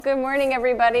Good morning,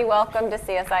 everybody. Welcome to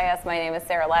CSIS. My name is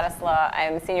Sarah Ladislaw.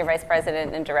 I'm Senior Vice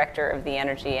President and Director of the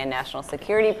Energy and National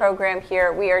Security Program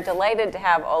here. We are delighted to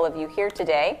have all of you here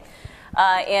today.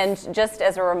 And just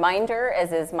as a reminder,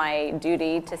 as is my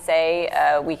duty to say,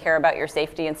 we care about your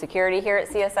safety and security here at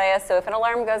CSIS. So if an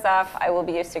alarm goes off, I will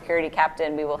be your security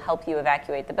captain. We will help you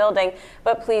evacuate the building.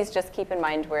 But please just keep in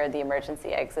mind where the emergency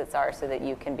exits are so that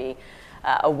you can be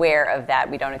aware of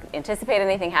that. We don't anticipate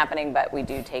anything happening, but we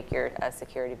do take your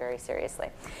security very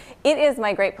seriously. It is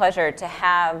my great pleasure to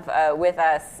have with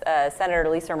us Senator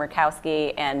Lisa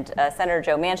Murkowski and Senator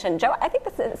Joe Manchin. Joe, I think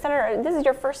Senator, this is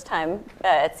your first time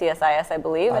at CSIS, I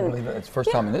believe. I believe it's first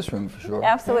time in this room for sure.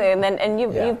 Absolutely, and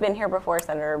you've been here before,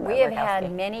 Senator Murkowski. We have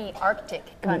had many Arctic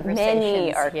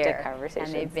conversations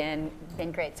and they've been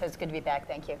great. So it's good to be back.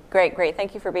 Thank you. Great.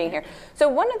 Thank you for being here. So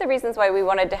one of the reasons why we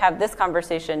wanted to have this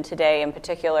conversation today in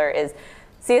particular is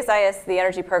CSIS, the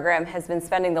energy program, has been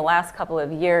spending the last couple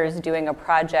of years doing a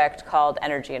project called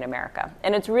Energy in America.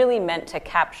 And it's really meant to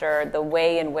capture the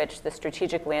way in which the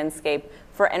strategic landscape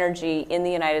for energy in the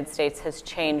United States has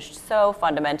changed so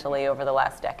fundamentally over the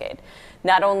last decade.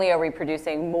 Not only are we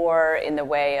producing more in the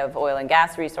way of oil and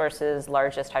gas resources,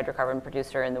 largest hydrocarbon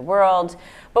producer in the world,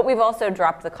 but we've also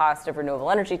dropped the cost of renewable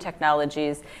energy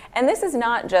technologies. And this is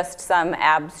not just some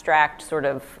abstract sort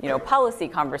of policy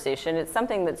conversation. It's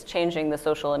something that's changing the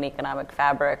social and economic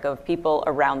fabric of people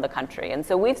around the country. And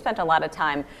so we've spent a lot of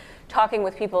time talking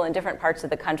with people in different parts of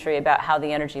the country about how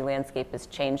the energy landscape is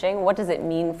changing. What does it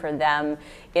mean for them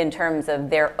in terms of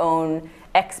their own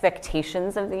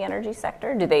expectations of the energy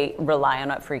sector? Do they rely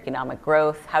on it for economic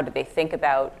growth? How do they think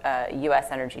about U.S.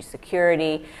 energy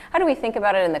security? How do we think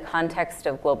about it in the context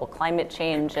of global climate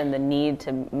change and the need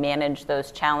to manage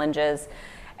those challenges?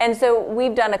 And so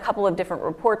we've done a couple of different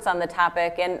reports on the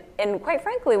topic, and quite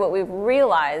frankly, what we've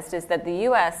realized is that the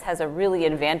U.S. has a really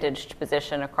advantaged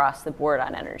position across the board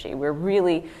on energy. We're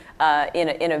really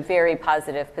in a very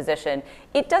positive position.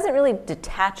 It doesn't really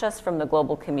detach us from the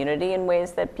global community in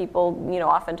ways that people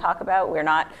often talk about. We're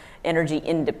not energy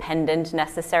independent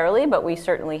necessarily, but we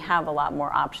certainly have a lot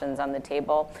more options on the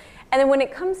table. And then when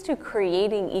it comes to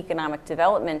creating economic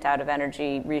development out of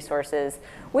energy resources,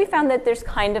 we found that there's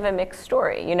kind of a mixed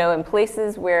story. In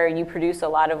places where you produce a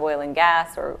lot of oil and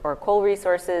gas or coal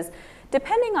resources,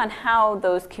 depending on how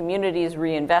those communities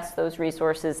reinvest those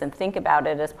resources and think about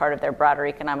it as part of their broader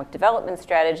economic development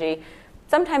strategy,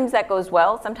 sometimes that goes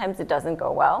well, sometimes it doesn't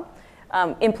go well.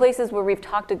 In places where we've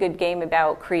talked a good game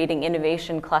about creating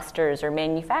innovation clusters or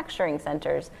manufacturing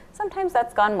centers, sometimes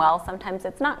that's gone well, sometimes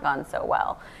it's not gone so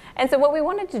well. And so what we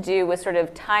wanted to do was sort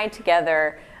of tie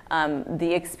together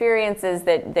the experiences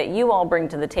that you all bring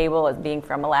to the table as being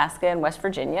from Alaska and West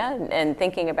Virginia, and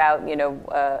thinking about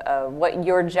what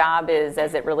your job is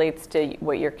as it relates to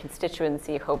what your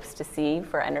constituency hopes to see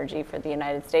for energy for the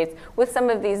United States, with some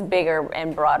of these bigger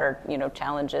and broader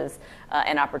challenges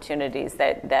and opportunities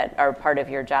that are part of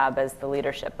your job as the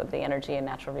leadership of the Energy and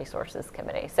Natural Resources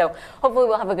Committee. So hopefully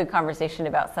we'll have a good conversation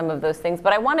about some of those things.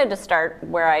 But I wanted to start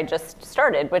where I just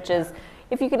started, which is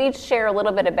if you could each share a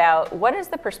little bit about what is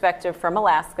the perspective from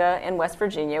Alaska and West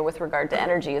Virginia with regard to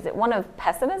energy. Is it one of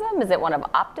pessimism? Is it one of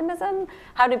optimism?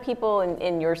 How do people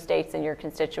in your states and your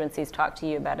constituencies talk to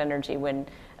you about energy when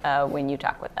you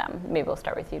talk with them? Maybe we'll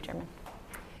start with you, Chairman.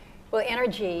 Well,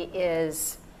 energy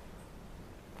it's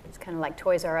kind of like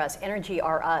Toys R Us. Energy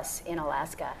are us in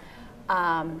Alaska.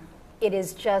 It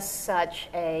is just such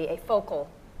a focal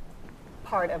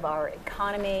part of our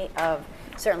economy, of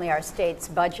certainly our state's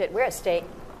budget. We're a state,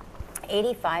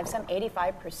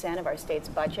 85% of our state's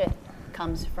budget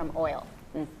comes from oil.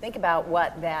 Think about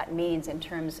what that means in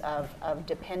terms of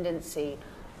dependency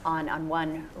on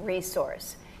one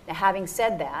resource. Now, having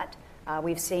said that,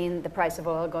 we've seen the price of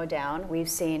oil go down. We've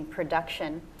seen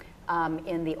production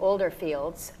in the older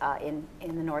fields in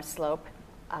the North Slope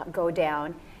go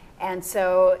down. And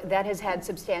so that has had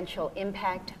substantial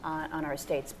impact on our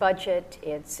state's budget.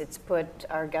 It's put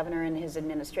our governor and his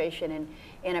administration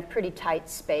in a pretty tight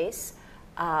space.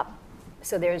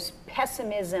 So there's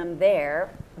pessimism there,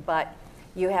 but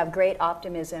you have great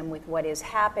optimism with what is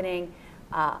happening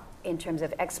in terms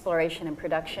of exploration and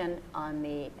production in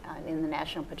the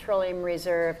National Petroleum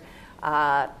Reserve,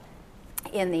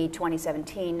 in the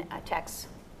 2017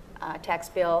 tax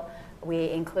bill.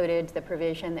 We included the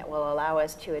provision that will allow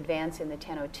us to advance in the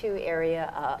 1002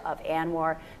 area of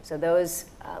ANWR. So those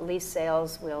lease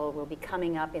sales will be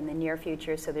coming up in the near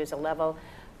future. So there's a level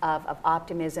of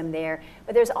optimism there.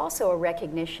 But there's also a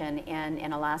recognition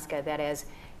in Alaska that as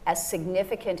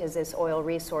significant as this oil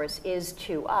resource is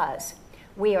to us,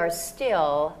 we are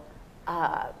still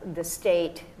the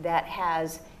state that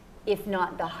has if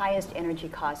not the highest energy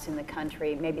costs in the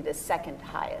country, maybe the second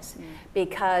highest,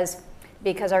 because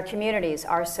our communities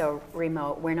are so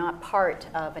remote. We're not part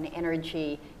of an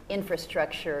energy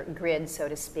infrastructure grid, so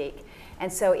to speak.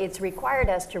 And so it's required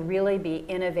us to really be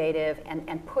innovative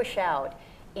and push out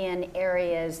in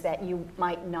areas that you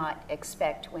might not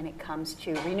expect when it comes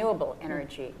to renewable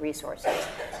energy resources.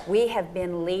 We have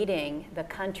been leading the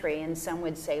country, and some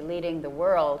would say leading the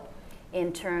world,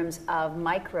 in terms of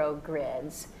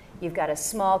microgrids. You've got a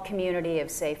small community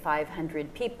of, say,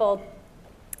 500 people.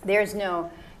 There's no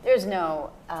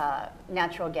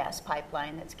natural gas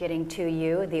pipeline that's getting to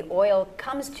you. The oil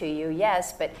comes to you,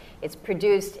 yes, but it's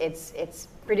produced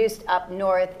up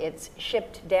north. It's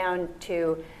shipped down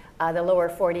to the lower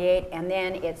 48, and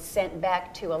then it's sent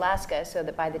back to Alaska, so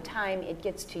that by the time it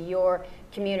gets to your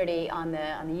community on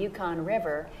the Yukon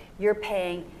River, you're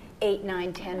paying $8,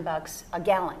 $9, $10 a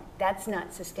gallon. That's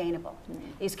not sustainable.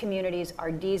 These communities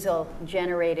are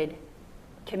diesel-generated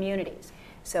communities.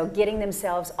 So getting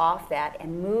themselves off that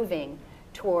and moving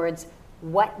towards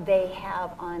what they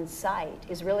have on site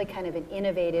is really kind of an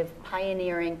innovative,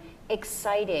 pioneering,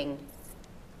 exciting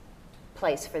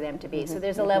place for them to be. So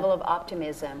there's a level of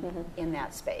optimism in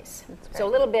that space. So a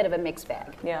little bit of a mixed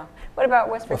bag. Yeah. What about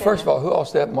West Virginia? Well, first of all, who all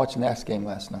stayed up and watched the Nats game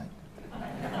last night?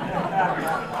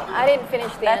 I didn't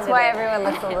finish the That's end why of it.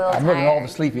 everyone looks a little I'm looking at all the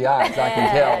tired. sleepy eyes, I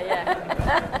can tell.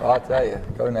 Yeah. Well, I'll tell you,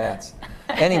 go Nats.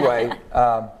 Anyway,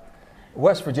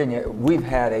 West Virginia, we've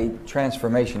had a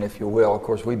transformation, if you will. Of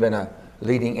course, we've been a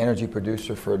leading energy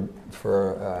producer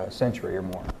for a century or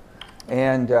more.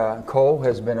 And coal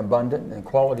has been abundant, and the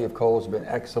quality of coal has been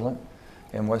excellent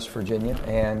in West Virginia.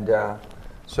 And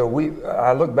so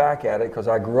I look back at it because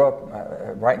I grew up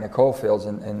right in the coal fields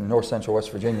in north central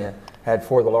West Virginia, had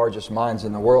 4 of the largest mines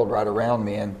in the world right around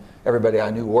me, and everybody I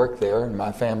knew worked there, and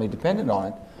my family depended on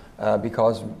it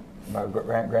because my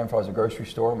grandfather's a grocery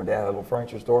store, my dad had a little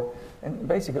furniture store, and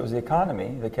basically it was the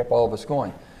economy that kept all of us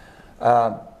going.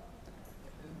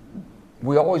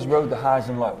 We always rode the highs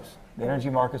and lows. The energy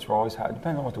markets were always high,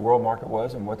 depending on what the world market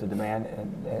was and what the demand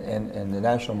and the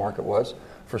national market was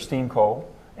for steam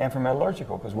coal and for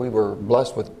metallurgical, because we were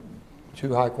blessed with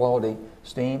 2 high quality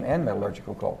steam and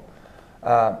metallurgical coal.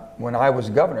 When I was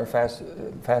governor,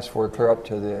 fast forward clear up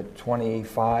to the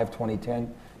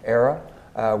 2010 era,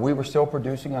 we were still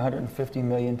producing 150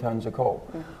 million tons of coal.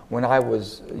 When I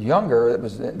was younger,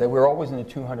 they were always in the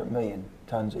 200 million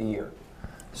tons a year.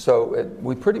 So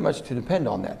we pretty much depend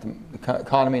on that. The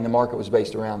economy and the market was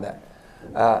based around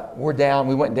that.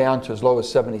 We went down to as low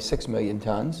as 76 million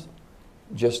tons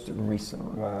just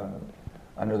recently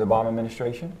under the Obama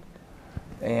administration.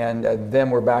 And then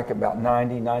we're back at about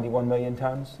 91 million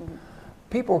tons.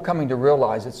 People are coming to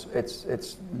realize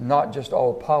it's not just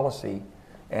all policy,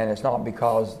 and it's not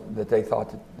because that they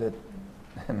thought that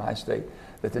in my state,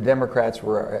 that the Democrats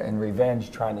were in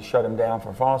revenge trying to shut them down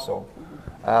for fossil.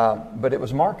 But it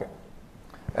was market.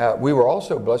 We were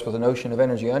also blessed with an ocean of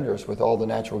energy under us with all the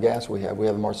natural gas we have. We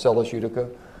have the Marcellus Utica.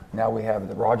 Now we have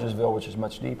the Rogersville, which is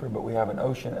much deeper, but we have an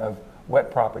ocean of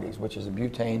wet properties, which is the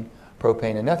butane,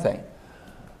 propane, and ethane.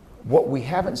 What we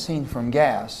haven't seen from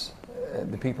gas,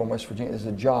 the people in West Virginia, is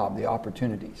the job, the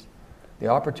opportunities. The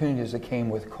opportunities that came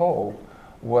with coal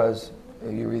was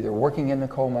you were either working in the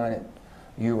coal mine,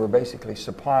 you were basically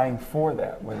supplying for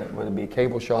that, whether it be a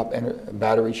cable shop,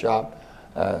 battery shop,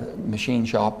 machine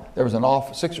shop. There was an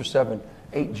 6 or 7,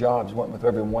 8 jobs went with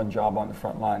every 1 job on the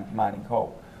front line mining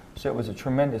coal. So it was a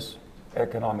tremendous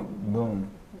economic boom.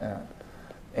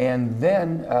 And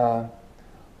then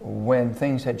when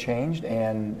things had changed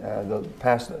and the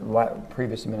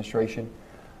previous administration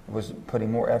was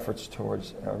putting more efforts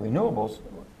towards renewables,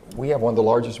 we have one of the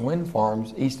largest wind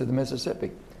farms east of the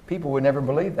Mississippi. People would never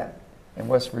believe that. In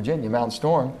West Virginia, Mount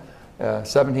Storm,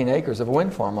 17 acres of a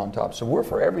wind farm on top. So we're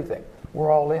for everything.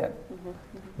 We're all in.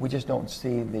 We just don't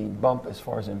see the bump as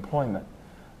far as employment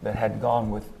that had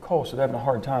gone with coal, so they're having a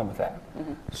hard time with that.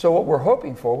 So what we're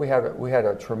hoping for, we had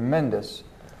a tremendous,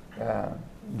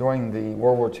 during the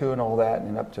World War II and all that,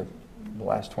 and up to the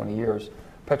last 20 years,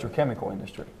 petrochemical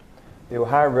industry. The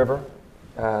Ohio River,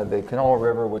 the Kanawha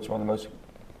River, which is one of the most,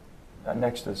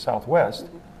 next to the Southwest,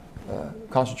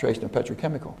 concentration of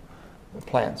petrochemical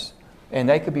plants. And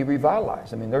they could be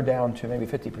revitalized. I mean, they're down to maybe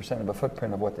 50% of a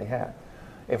footprint of what they had.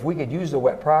 If we could use the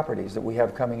wet properties that we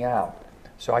have coming out,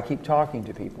 so I keep talking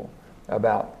to people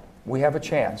about, we have a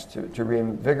chance to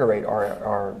reinvigorate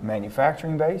our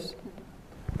manufacturing base,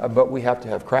 but we have to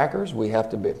have crackers,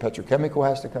 petrochemical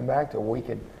has to come back to where we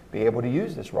could be able to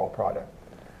use this raw product.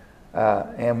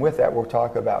 And with that, we'll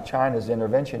talk about China's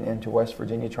intervention into West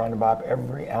Virginia, trying to buy up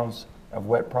every ounce of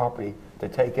wet property to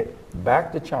take it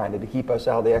back to China to keep us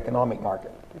out of the economic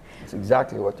market. That's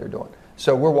exactly what they're doing.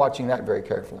 So we're watching that very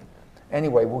carefully.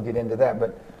 Anyway, we'll get into that.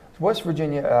 But West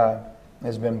Virginia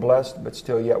has been blessed, but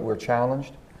still yet we're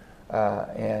challenged.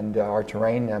 And our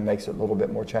terrain makes it a little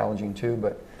bit more challenging too,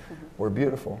 but we're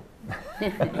beautiful.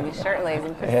 We certainly,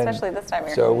 especially this time of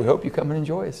year. So we hope you come and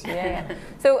enjoy us. Yeah.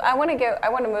 So I want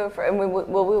to move, and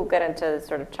we'll get into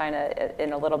sort of China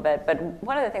in a little bit. But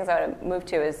one of the things I want to move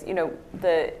to is,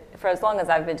 for as long as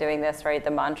I've been doing this, right,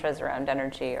 the mantras around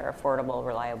energy are affordable,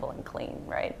 reliable, and clean,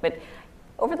 right? But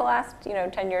over the last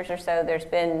 10 years or so, there's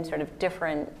been sort of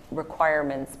different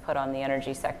requirements put on the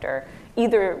energy sector,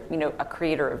 either a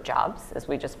creator of jobs, as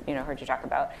we just heard you talk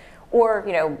about, or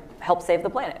help save the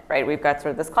planet, right? We've got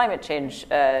sort of this climate change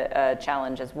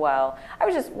challenge as well. I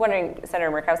was just wondering,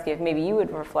 Senator Murkowski, if maybe you would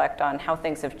reflect on how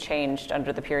things have changed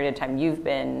under the period of time you've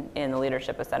been in the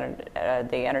leadership of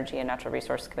the Energy and Natural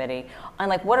Resource Committee,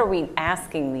 on what are we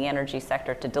asking the energy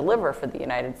sector to deliver for the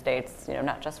United States,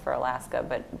 not just for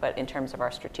Alaska, but in terms of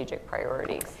our strategic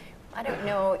priorities. I don't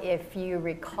know if you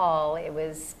recall, it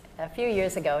was a few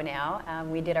years ago now,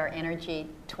 we did our Energy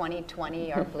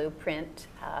 2020, our blueprint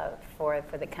for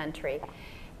the country,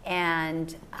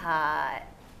 and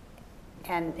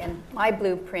my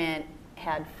blueprint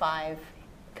had 5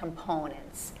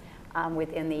 components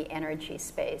within the energy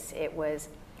space. It was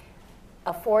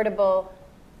affordable,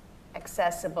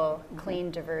 accessible, clean,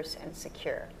 diverse, and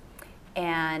secure.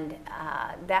 And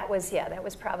that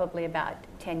was probably about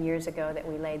 10 years ago that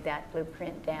we laid that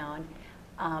blueprint down.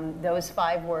 Those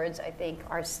 5 words, I think,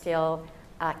 are still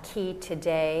key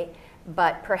today,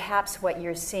 but perhaps what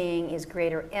you're seeing is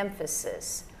greater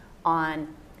emphasis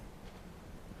on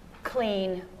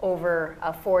clean over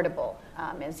affordable,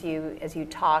 as you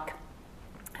talk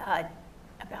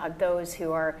about those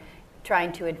who are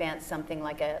trying to advance something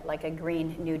like a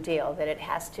Green New Deal, that it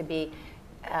has to be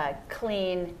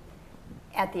clean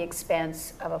at the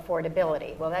expense of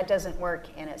affordability. Well, that doesn't work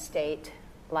in a state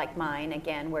like mine,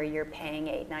 again, where you're paying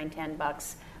 $8, $9,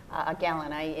 $10 a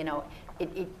gallon.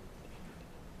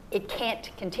 It can't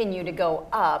continue to go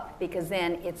up, because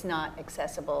then it's not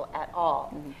accessible at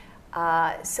all.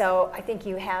 So I think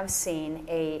you have seen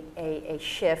a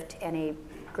shift and a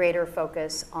greater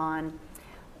focus on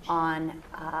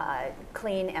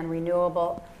clean and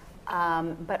renewable,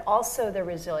 but also the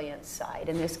resilience side.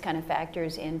 And this kind of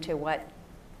factors into what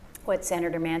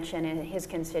Senator Manchin and his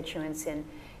constituents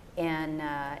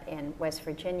in West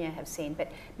Virginia have seen,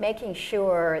 but making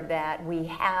sure that we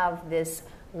have this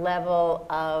level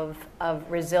of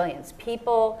resilience.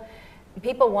 People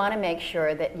want to make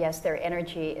sure that, yes, their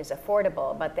energy is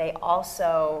affordable, but they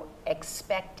also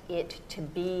expect it to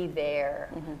be there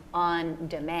on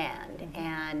demand.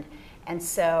 And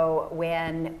so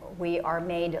when we are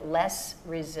made less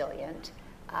resilient,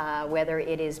 whether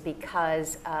it is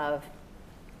because of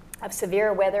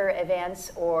severe weather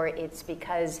events, or it's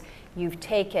because you've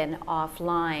taken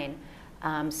offline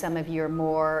some of your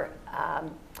more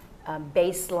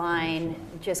baseline,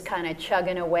 just kind of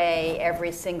chugging away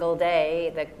every single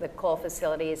day, the coal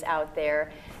facilities out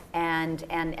there, and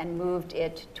moved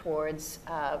it towards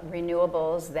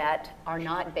renewables that are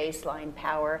not baseline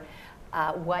power,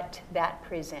 what that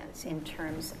presents in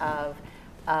terms of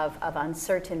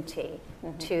uncertainty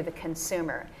to the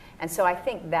consumer. And so I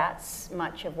think that's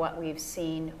much of what we've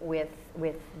seen with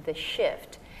the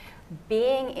shift.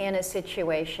 Being in a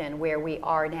situation where we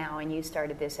are now, and you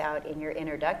started this out in your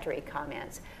introductory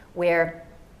comments, where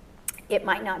it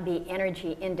might not be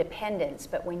energy independence,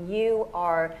 but when you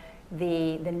are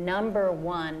the number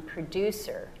 1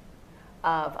 producer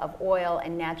of oil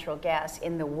and natural gas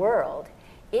in the world,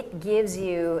 it gives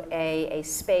you a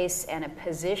space and a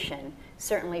position,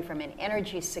 certainly from an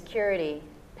energy security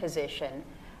position,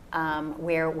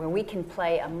 where we can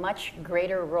play a much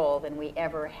greater role than we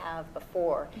ever have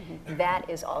before. That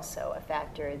is also a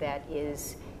factor that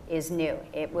is new.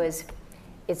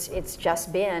 It's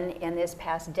just been in this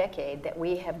past decade that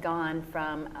we have gone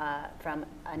from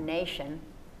a nation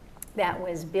that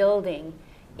was building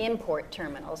import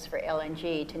terminals for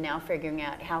LNG to now figuring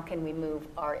out how can we move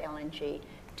our LNG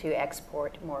to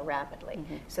export more rapidly.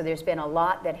 So there's been a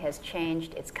lot that has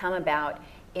changed. It's come about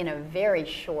in a very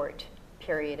short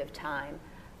period of time,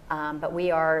 but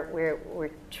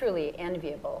we're truly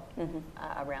enviable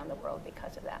around the world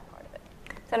because of that part of it.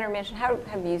 Senator Manchin, how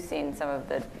have you seen some of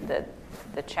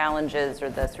the challenges or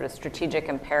the sort of strategic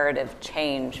imperative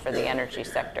change for the energy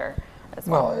sector as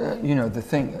well? Well, the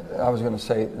thing I was going to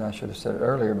say, and I should have said it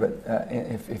earlier, but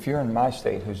if you're in my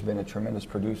state, who's been a tremendous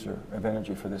producer of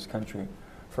energy for this country,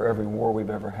 for every war we've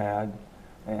ever had,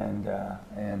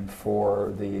 and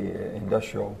for the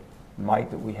industrial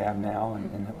might that we have now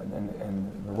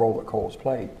and the role that coal's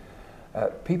played.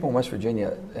 People in West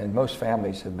Virginia and most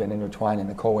families have been intertwined in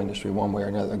the coal industry one way or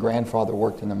another. A grandfather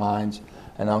worked in the mines,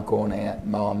 an uncle, an aunt,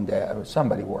 mom, dad, or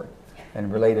somebody worked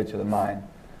and related to the mine.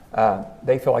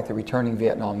 They feel like the returning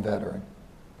Vietnam veteran.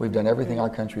 We've done everything our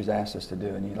country's asked us to do,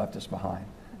 and you left us behind.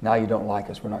 Now you don't like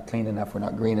us. We're not clean enough. We're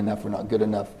not green enough. We're not good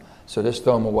enough. So just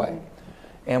throw them away.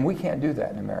 And we can't do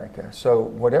that in America. So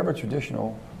whatever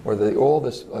traditional or the oil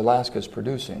that Alaska's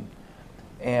producing,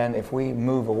 and if we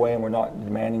move away and we're not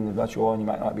demanding as much oil, and you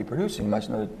might not be producing much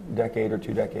another decade or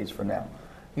 2 decades from now,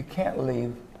 you can't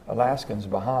leave Alaskans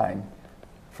behind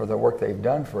for the work they've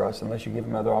done for us unless you give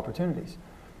them other opportunities.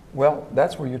 Well,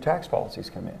 that's where your tax policies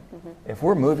come in. If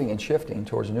we're moving and shifting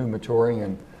towards new maturing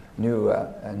and new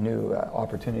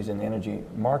opportunities in the energy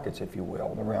markets, if you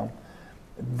will, the realm,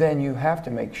 then you have to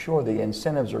make sure the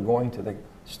incentives are going to the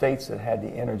states that had the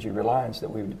energy reliance that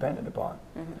we've depended upon.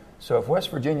 So if West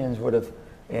Virginians would have,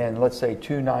 in let's say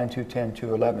 2.9, 2.10,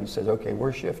 2.11 says, okay,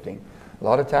 we're shifting, a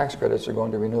lot of tax credits are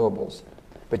going to renewables,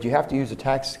 but you have to use the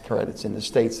tax credits in the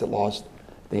states that lost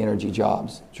the energy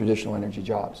jobs, traditional energy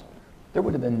jobs. There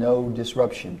would have been no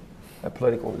disruption, a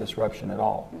political disruption at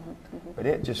all. But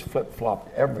it just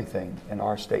flip-flopped everything in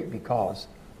our state because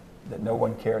that no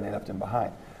one cared and they left them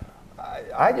behind.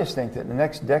 I just think that in the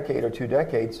next decade or 2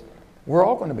 decades, we're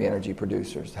all going to be energy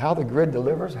producers. How the grid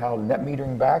delivers, how net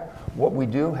metering back, what we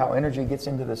do, how energy gets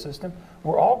into the system,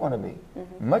 we're all going to be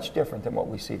much different than what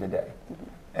we see today.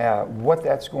 What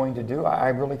that's going to do, I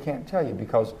really can't tell you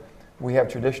because we have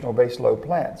traditional base load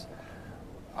plants.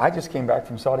 I just came back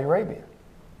from Saudi Arabia.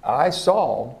 I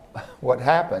saw what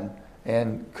happened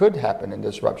and could happen in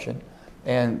disruption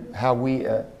and how we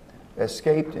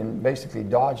escaped and basically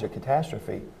dodged a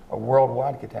catastrophe, a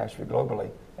worldwide catastrophe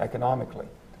globally, economically.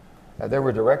 There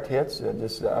were direct hits,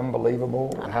 just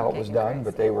unbelievable how it was done,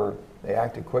 but they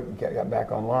acted quick and got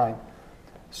back online.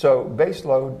 So base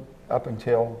load up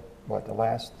until, what, the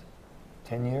last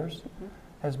 10 years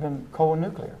has been coal and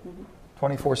nuclear,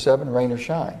 24/7, rain or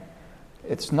shine.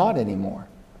 It's not anymore.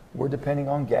 We're depending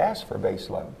on gas for base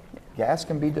load. Gas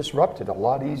can be disrupted a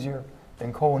lot easier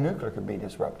than coal and nuclear could be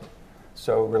disrupted.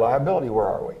 So reliability, where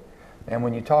are we? And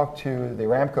when you talk to the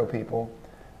Aramco people,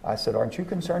 I said, aren't you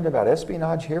concerned about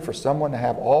espionage here for someone to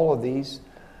have all of these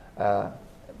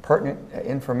pertinent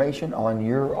information on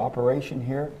your operation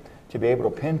here to be able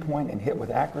to pinpoint and hit with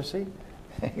accuracy?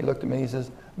 And he looked at me, he says,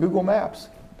 Google Maps.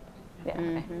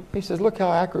 Yeah. He says, look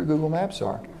how accurate Google Maps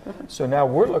are. So now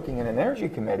we're looking in an energy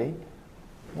committee,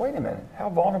 wait a minute, how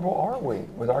vulnerable are we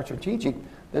with our strategic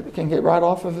that we can get right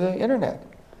off of the internet?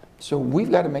 So we've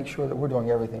got to make sure that we're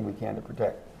doing everything we can to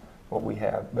protect what we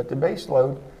have. But the base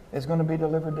load is going to be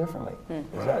delivered differently.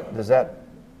 Does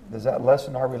that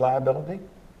lessen our reliability?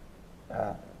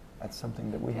 That's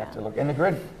something that we have to look. And the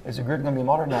grid, is the grid going to be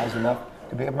modernized enough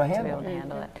to be able to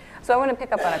handle it? So I want to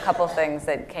pick up on a couple of things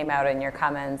that came out in your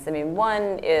comments. I mean,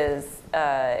 one is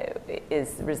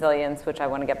resilience, which I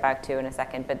want to get back to in a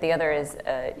second, but the other is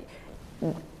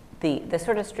the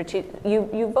sort of strategic.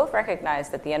 You both recognize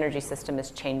that the energy system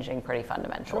is changing pretty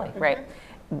fundamentally, right?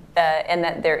 And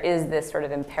that there is this sort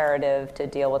of imperative to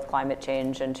deal with climate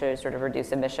change and to sort of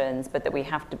reduce emissions, but that we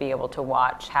have to be able to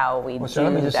watch how we do so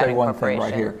let me just that say one thing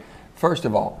right here. First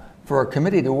of all, for a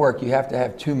committee to work, you have to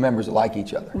have 2 members that like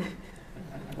each other.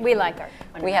 We like our.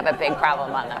 We have a big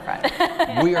problem on that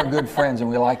front. We are good friends and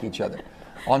we like each other.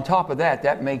 On top of that,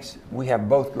 we have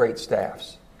both great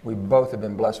staffs. We both have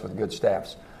been blessed with good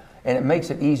staffs. And it makes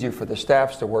it easier for the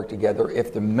staffs to work together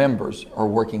if the members are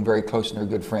working very close and they're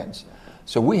good friends.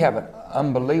 So we have an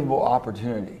unbelievable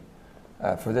opportunity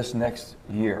for this next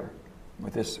year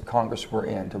with this Congress we're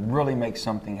in to really make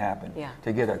something happen,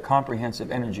 to get a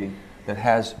comprehensive energy that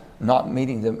has not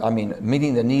meeting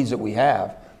the needs that we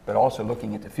have, but also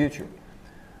looking at the future.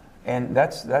 And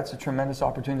that's a tremendous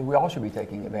opportunity we all should be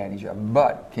taking advantage of.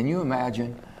 But can you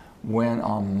imagine when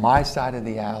on my side of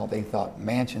the aisle they thought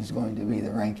Manchin's going to be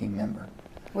the ranking member?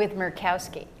 With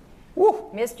Murkowski. Woo.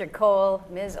 Mr. Coal,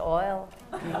 Ms. Oil.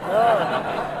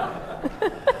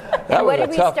 That was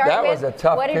a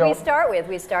tough What did kill. we start with?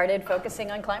 We started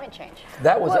focusing on climate change.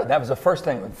 That was the first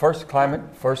thing. First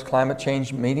climate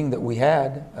change meeting that we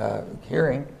had,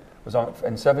 hearing, was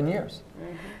in 7 years.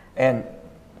 And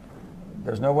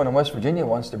there's no one in West Virginia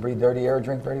wants to breathe dirty air or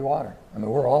drink dirty water. I mean,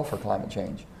 we're all for climate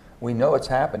change. We know it's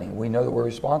happening. We know that we're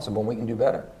responsible and we can do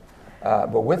better.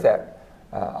 But with that,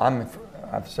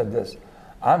 I've said this,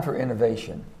 I'm for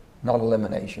innovation, not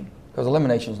elimination, because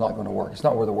elimination is not going to work. It's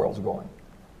not where the world's going.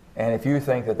 And if you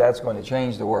think that that's going to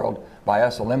change the world by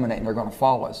us eliminating, they're going to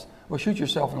follow us, well, shoot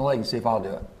yourself in the leg and see if I'll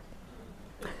do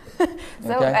it.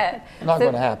 Okay? Not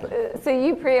going to happen. So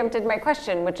you preempted my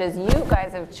question, which is you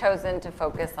guys have chosen to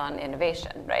focus on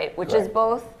innovation, right? Which is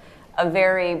both a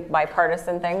very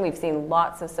bipartisan thing. We've seen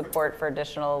lots of support for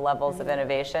additional levels of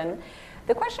innovation.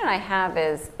 The question I have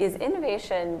is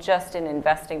innovation just in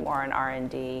investing more in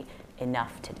R&D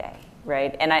enough today,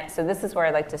 right? And so this is where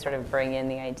I'd like to sort of bring in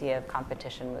the idea of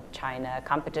competition with China,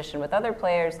 competition with other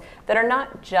players that are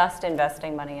not just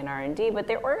investing money in R&D, but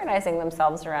they're organizing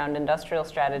themselves around industrial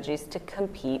strategies to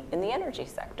compete in the energy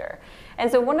sector.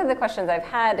 And so one of the questions I've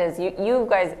had is you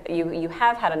guys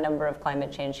have had a number of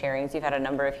climate change hearings. You've had a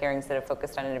number of hearings that have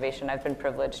focused on innovation. I've been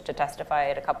privileged to testify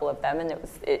at a couple of them,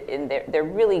 and they're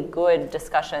really good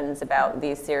discussions about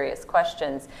these serious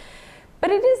questions. But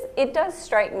it does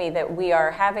strike me that we are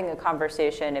having a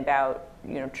conversation about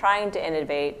trying to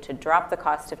innovate, to drop the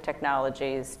cost of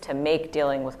technologies, to make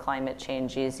dealing with climate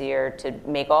change easier, to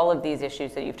make all of these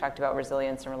issues that you've talked about,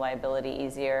 resilience and reliability,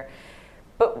 easier.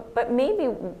 But maybe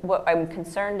what I'm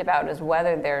concerned about is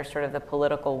whether there's sort of the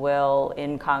political will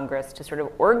in Congress to sort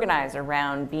of organize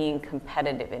around being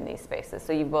competitive in these spaces.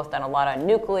 So you've both done a lot on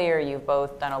nuclear, you've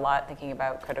both done a lot thinking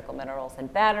about critical minerals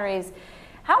and batteries.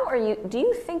 Do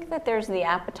you think that there's the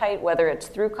appetite, whether it's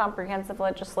through comprehensive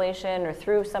legislation or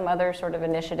through some other sort of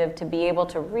initiative, to be able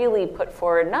to really put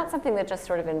forward not something that just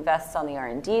sort of invests on the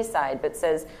R&D side, but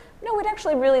says, no, we'd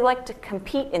actually really like to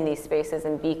compete in these spaces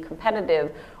and be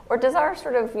competitive? Or does our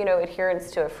sort of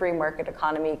adherence to a free market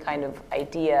economy kind of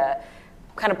idea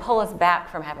kind of pull us back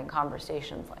from having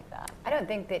conversations like that? I don't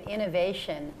think that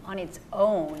innovation on its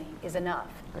own is enough.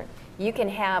 Right. You can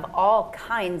have all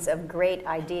kinds of great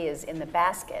ideas in the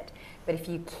basket, but if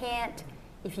you can't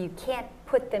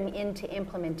put them into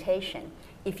implementation,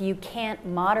 if you can't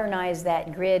modernize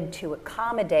that grid to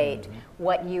accommodate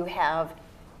what you have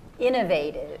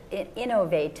innovated, if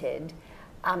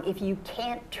you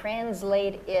can't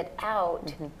translate it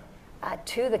out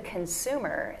to the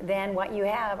consumer, then what you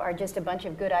have are just a bunch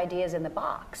of good ideas in the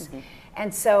box.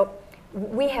 And so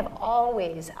we have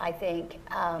always, I think,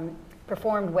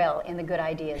 performed well in the good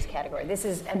ideas category. This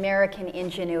is American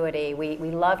ingenuity. We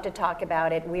love to talk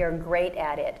about it. We are great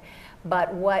at it.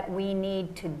 But what we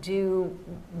need to do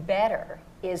better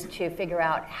is to figure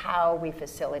out how we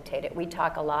facilitate it. We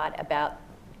talk a lot about,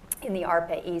 in the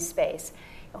ARPA-E space,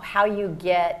 how you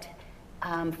get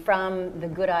from the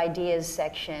good ideas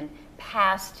section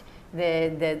past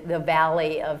the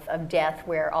valley of death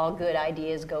where all good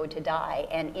ideas go to die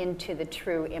and into the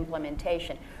true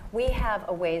implementation. We have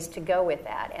a ways to go with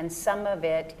that, and some of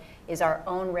it is our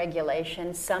own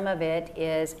regulation. Some of it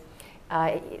is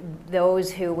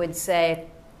those who would say,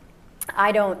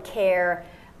 I don't care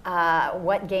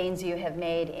what gains you have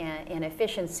made in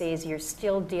efficiencies, you're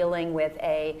still dealing with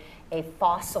a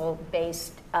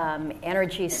fossil-based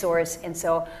energy source, and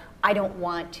so I don't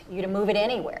want you to move it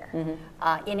anywhere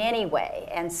in any way.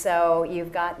 And so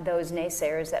you've got those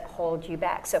naysayers that hold you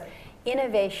back. So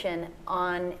innovation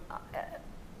on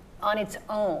its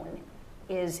own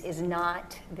is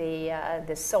not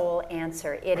the sole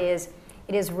answer. It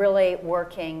is really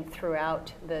working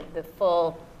throughout the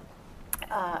full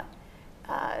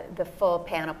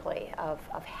panoply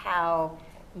of how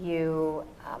you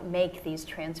make these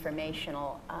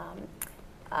transformational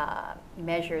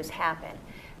measures happen.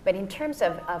 But in terms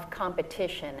of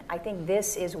competition, I think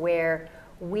this is where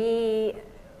we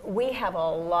have a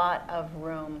lot of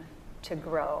room to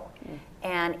grow.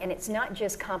 And it's not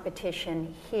just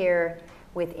competition here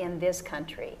within this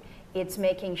country. It's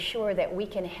making sure that we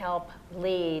can help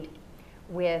lead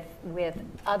with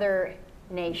other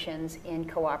nations in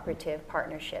cooperative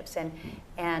partnerships.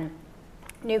 And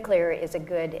nuclear is a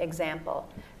good example.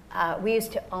 We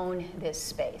used to own this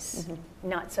space,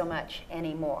 not so much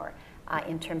anymore.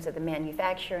 In terms of the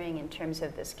manufacturing, in terms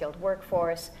of the skilled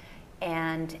workforce,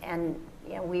 and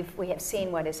we have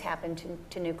seen what has happened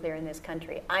to nuclear in this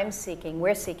country.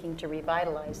 We're seeking to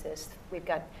revitalize this. We've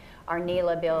got our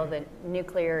NELA bill, the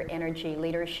Nuclear Energy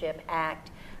Leadership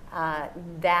Act,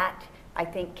 that I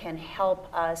think can help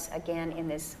us again in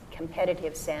this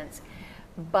competitive sense.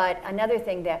 But another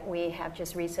thing that we have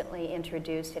just recently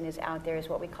introduced and is out there is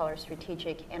what we call our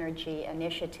Strategic Energy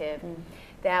Initiative,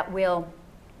 that will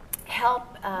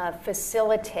help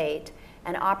facilitate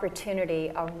an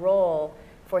opportunity, a role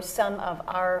for some of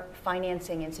our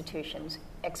financing institutions,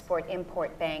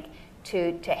 Export-Import Bank,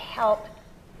 to help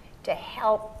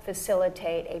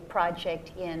facilitate a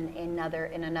project in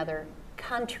another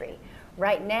country.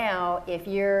 Right now, if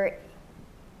you're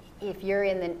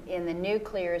in the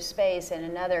nuclear space in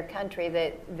another country,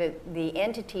 the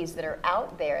entities that are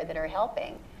out there that are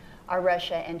helping are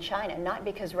Russia and China. Not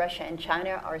because Russia and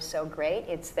China are so great,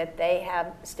 it's that they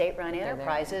have state-run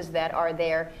enterprises that are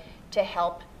there to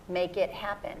help make it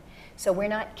happen. So we're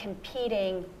not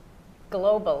competing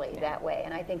globally that way,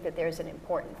 and I think that there's an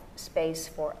important space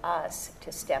for us to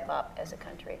step up as a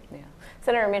country. Yeah.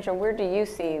 Senator Manchin, where do you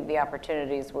see the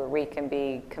opportunities where we can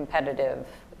be competitive,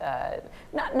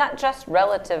 not just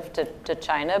relative to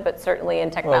China, but certainly in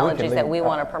technologies that we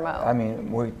want to promote? I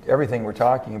mean, everything we're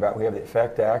talking about, we have the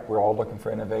EFFECT Act. We're all looking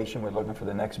for innovation. We're looking for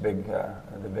the next big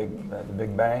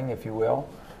bang, if you will.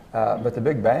 But the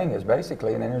big bang is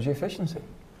basically in energy efficiency.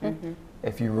 Mm-hmm.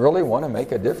 If you really want to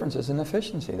make a difference, it's in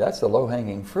efficiency. That's the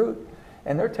low-hanging fruit.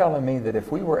 And they're telling me that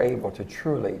if we were able to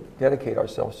truly dedicate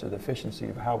ourselves to the efficiency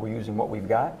of how we're using what we've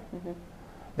got, mm-hmm.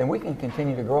 then we can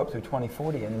continue to grow up through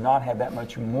 2040 and not have that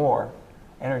much more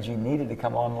energy needed to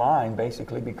come online,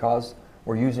 basically because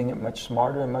we're using it much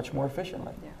smarter and much more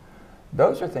efficiently. Yeah.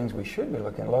 Those are things we should be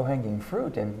looking at, low-hanging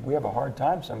fruit, and we have a hard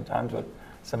time sometimes with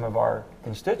some of our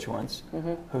constituents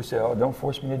mm-hmm. who say, oh, don't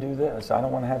force me to do this. I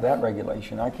don't want to have that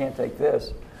regulation. I can't take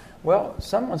this. Well,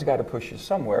 someone's got to push you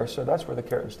somewhere, so that's where the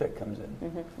carrot and stick comes in.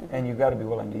 Mm-hmm, mm-hmm. And you've got to be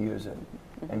willing to use it.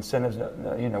 Mm-hmm. Incentives,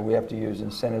 we have to use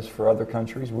incentives for other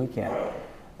countries. We can't.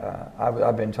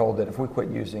 I've been told that if we quit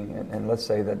using, and let's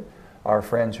say that our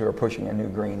friends who are pushing a new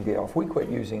Green Deal, if we quit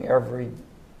using every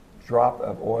drop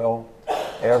of oil,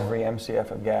 every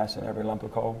MCF of gas, and every lump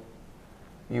of coal,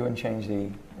 you would change the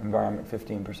environment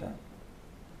 15%.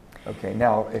 Okay,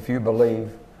 now if you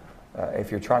believe, if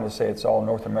you're trying to say it's all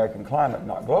North American climate,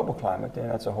 not global climate, then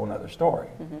that's a whole other story.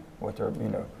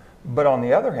 Mm-hmm. But on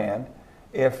the other hand,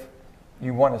 if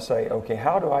you want to say, okay,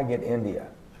 how do I get India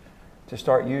to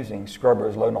start using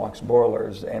scrubbers, low NOx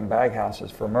boilers, and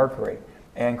baghouses for mercury,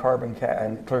 and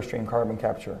and clear-stream carbon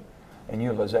capture and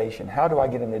utilization? How do I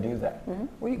get them to do that? Mm-hmm.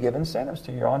 Well, you give incentives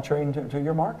to your on-trading, to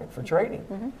your market for trading.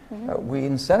 Mm-hmm. Mm-hmm. We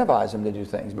incentivize them to do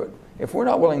things, but if we're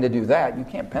not willing to do that, you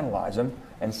can't penalize them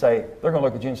and say, they're going to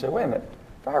look at you and say, wait a minute,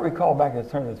 if I recall back at the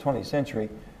turn of the 20th century,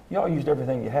 you all used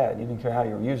everything you had. You didn't care how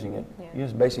you were using it. Yeah. You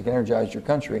just basically energized your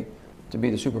country to be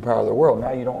the superpower of the world.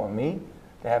 Now you don't want me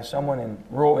to have someone in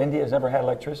rural India has never had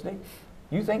electricity?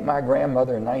 You think my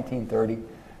grandmother in 1930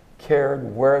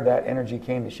 cared where that energy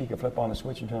came that she could flip on the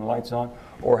switch and turn the lights on,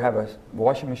 or have a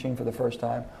washing machine for the first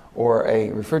time, or a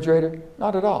refrigerator?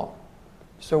 Not at all.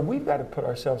 So we've got to put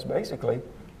ourselves basically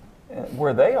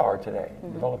where they are today,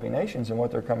 mm-hmm. developing nations, and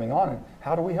what they're coming on, and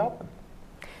how do we help them?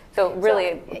 So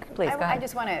really, please go ahead. I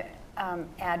just want to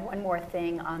add one more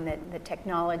thing on the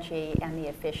technology and the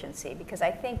efficiency, because I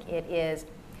think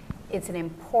it's an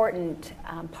important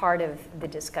part of the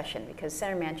discussion, because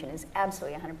Senator Manchin is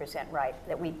absolutely 100% right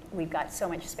that we've got so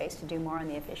much space to do more on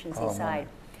the efficiency side.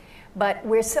 But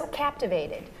we're so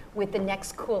captivated with the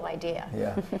next cool idea.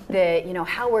 Yeah.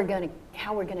 How we're going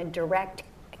to direct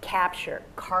capture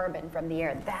carbon from the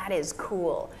air. That is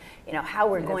cool. How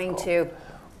we're going to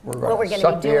what we're going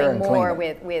to be doing more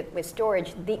with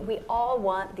storage. We all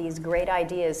want these great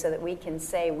ideas so that we can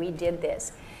say we did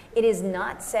this. It is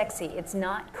not sexy. It's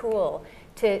not cool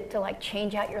to like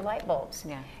change out your light bulbs.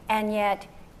 Yeah. And yet,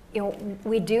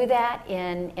 we do that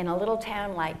in a little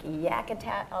town like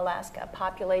Yakutat, Alaska,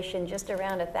 population just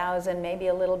around 1,000, maybe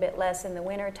a little bit less in the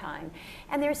wintertime.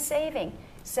 And they're saving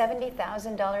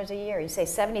 $70,000 a year. You say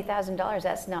 $70,000,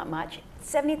 that's not much.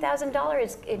 $70,000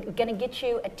 is going to get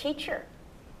you a teacher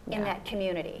in that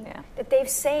community that they've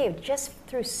saved just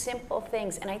through simple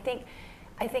things. And I think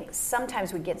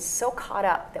sometimes we get so caught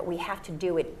up that we have to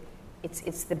do it.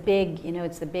 It's the big,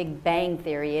 it's the big bang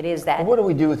theory. It is that. Well, what do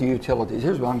we do with the utilities?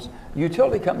 Here's what the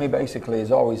utility company basically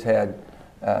has always had,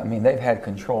 they've had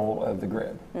control of the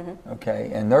grid, mm-hmm.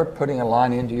 okay? And they're putting a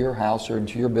line into your house or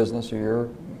into your business or your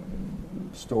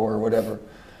store or whatever.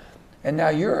 And now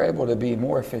you're able to be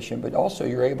more efficient, but also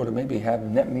you're able to maybe have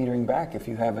net metering back if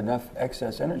you have enough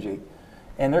excess energy.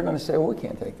 And they're going to say, well, we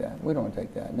can't take that. We don't want to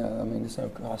take that. No, it's no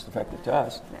cost effective to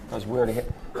us because we already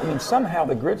hit. Somehow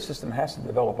the grid system has to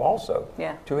develop also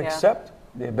to accept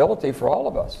the ability for all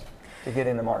of us to get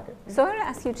in the market. So I'm going to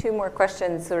ask you two more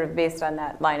questions sort of based on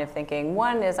that line of thinking.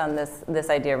 One is on this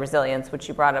idea of resilience, which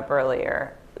you brought up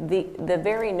earlier. The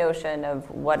very notion of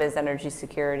what is energy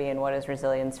security and what is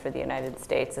resilience for the United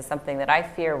States is something that I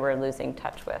fear we're losing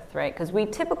touch with, right? Because we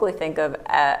typically think of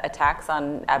attacks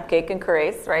on Abqaiq and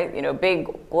Khurais, right? Big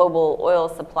global oil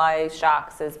supply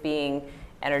shocks as being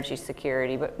energy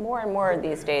security. But more and more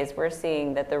these days, we're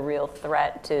seeing that the real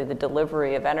threat to the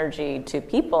delivery of energy to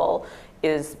people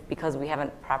is because we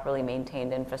haven't properly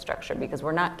maintained infrastructure, because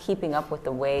we're not keeping up with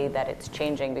the way that it's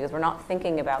changing, because we're not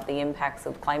thinking about the impacts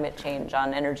of climate change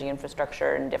on energy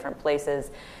infrastructure in different places.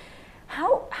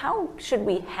 How should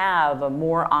we have a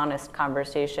more honest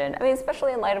conversation? I mean,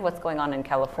 especially in light of what's going on in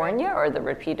California or the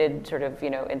repeated sort of,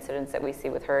 incidents that we see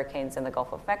with hurricanes in the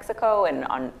Gulf of Mexico and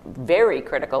on very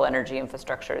critical energy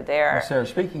infrastructure there. Well, Sarah,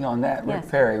 speaking on that, Yes.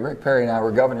 Rick Perry and I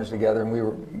were governors together, and we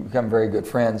become very good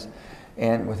friends.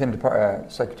 And with him,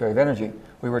 Secretary of Energy,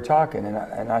 we were talking,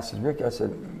 and I said, Rick,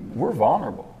 we're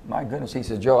vulnerable. My goodness. He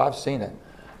said, Joe, I've seen it.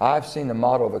 I've seen the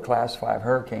model of a Class 5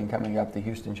 hurricane coming up the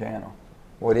Houston Channel.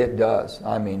 What it does.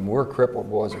 I mean, we're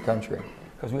crippled, boy, as a country,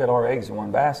 because we got all our eggs in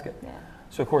one basket. Yeah.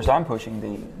 So, of course, I'm pushing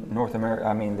the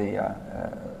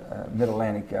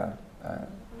Mid-Atlantic,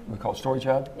 we call storage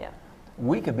hub. Yeah.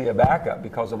 We could be a backup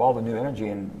because of all the new energy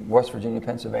in West Virginia,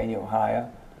 Pennsylvania, Ohio,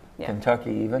 Yeah.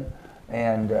 Kentucky even.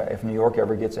 And if New York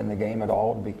ever gets in the game at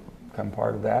all to become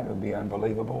part of that, it would be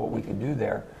unbelievable what we could do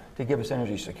there to give us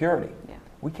energy security. Yeah.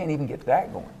 We can't even get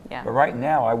that going. Yeah. But right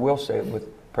now, I will say,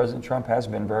 President Trump has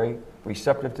been very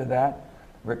receptive to that.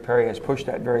 Rick Perry has pushed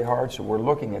that very hard, so we're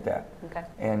looking at that Okay.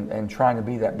 and trying to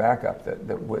be that backup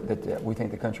that we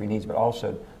think the country needs, but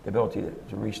also the ability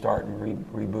to restart and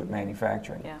reboot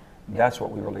manufacturing. Yeah. That's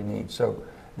what we really need. So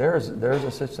there's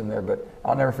a system there, but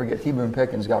I'll never forget T. Boone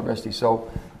Pickens, God rest his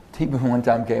soul. T. Boone one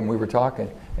time came, we were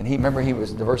talking, and he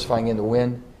was diversifying into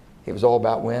wind. It was all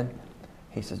about wind.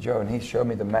 He said, Joe, and he showed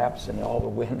me the maps and all the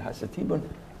wind. I said, T. Boone,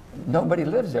 nobody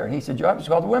lives there. And he said, Joe, it's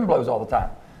called the wind blows all the time.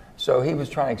 So he was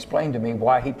trying to explain to me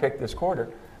why he picked this corridor,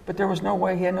 but there was no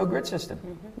way. He had no grid system.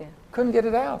 Mm-hmm. Yeah. Couldn't get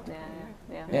it out.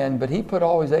 Yeah. But he put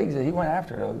all his eggs in. He went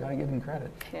after it. Got to give him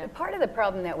credit. Yeah. Part of the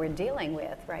problem that we're dealing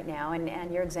with right now,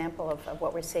 and your example of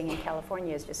what we're seeing in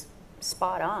California is just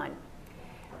spot on.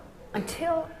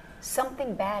 Until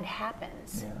something bad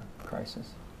happens, Yeah,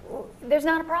 crisis. there's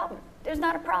not a problem. There's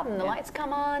not a problem. The Yeah. lights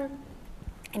come on.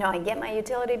 I get my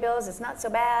utility bills. It's not so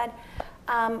bad.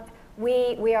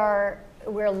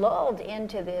 We're lulled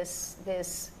into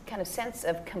this kind of sense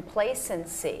of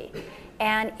complacency,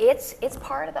 and it's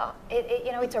part of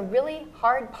it's a really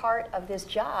hard part of this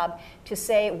job to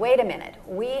say, wait a minute,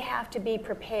 we have to be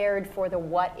prepared for the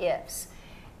what ifs,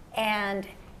 and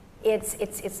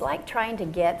it's like trying to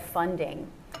get funding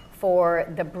for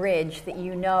the bridge that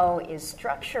is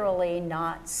structurally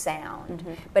not sound.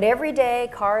 Mm-hmm. But every day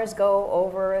cars go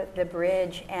over the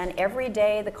bridge, and every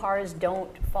day the cars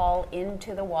don't fall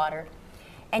into the water.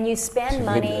 And you spend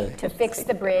money to fix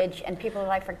the bridge, and people are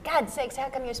like, for God's sakes, how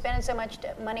come you're spending so much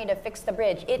money to fix the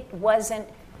bridge? It wasn't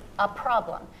a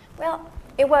problem. Well,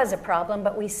 it was a problem,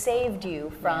 but we saved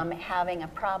you from having a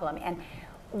problem. And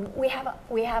we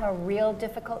have a real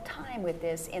difficult time with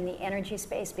this in the energy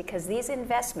space, because these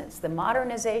investments, the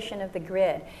modernization of the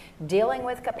grid, dealing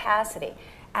with capacity,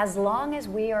 as long as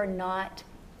we are not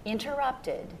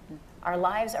interrupted, our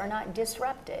lives are not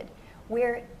disrupted,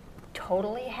 we're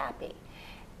totally happy.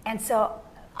 And so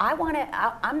I'm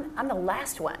the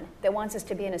last one that wants us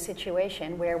to be in a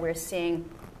situation where we're seeing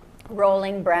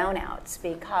rolling brownouts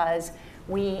because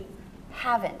we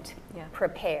haven't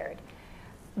prepared.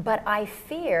 But I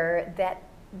fear that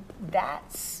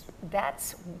that's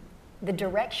the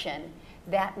direction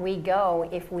that we go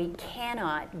if we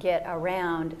cannot get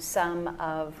around some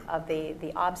of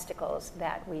the obstacles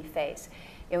that we face.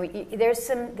 There's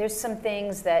some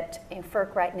things that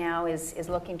FERC right now is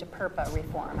looking to PURPA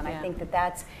reform, and I think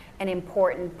that's an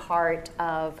important part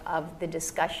of the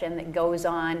discussion that goes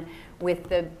on with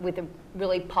the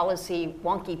really policy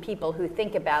wonky people who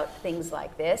think about things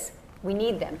like this. We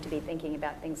need them to be thinking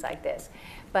about things like this,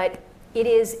 but it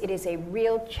is a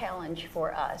real challenge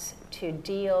for us to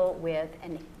deal with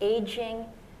an aging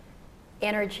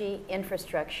energy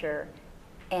infrastructure,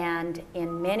 and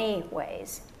in many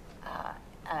ways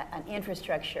an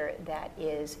infrastructure that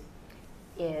is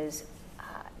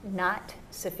not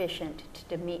sufficient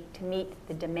to meet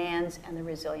the demands and the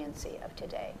resiliency of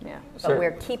today. Yeah. But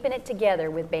we're keeping it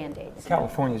together with Band-Aids.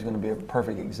 California is going to be a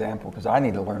perfect example, because I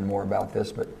need to learn more about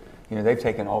this, but they've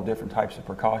taken all different types of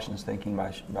precautions, thinking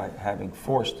by having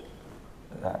forced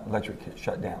electric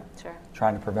shutdown,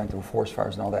 trying to prevent the forest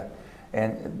fires and all that.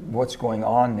 And what's going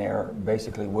on there,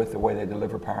 basically, with the way they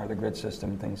deliver power, the grid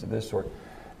system, things of this sort,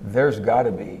 there's got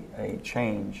to be a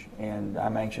change, and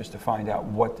I'm anxious to find out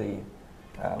what the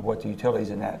utilities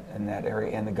in that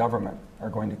area and the government are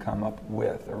going to come up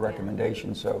with a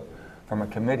recommendation. So, from a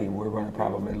committee, we're going to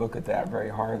probably look at that very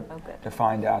hard to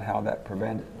find out how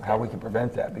we can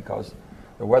prevent that, because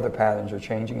the weather patterns are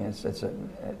changing. It's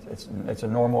a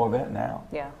normal event now.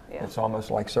 It's almost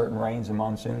like certain rains and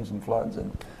monsoons and floods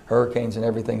and hurricanes and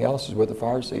everything else is with the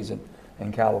fire season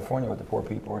in California, what the poor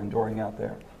people are enduring out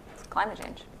there. climate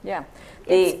change. Yeah.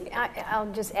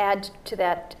 I'll just add to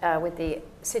that with the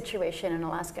situation in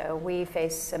Alaska. We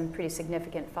face some pretty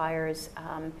significant fires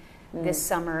this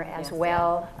summer as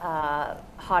well.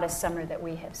 Hottest summer that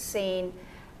we have seen.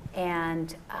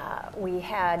 And we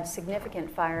had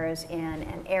significant fires in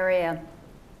an area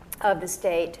of the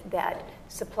state that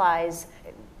supplies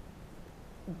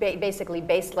basically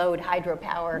baseload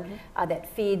hydropower that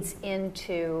feeds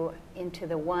into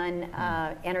the one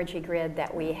energy grid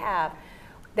that we have.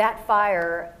 That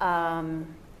fire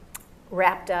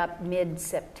wrapped up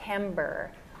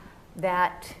mid-September.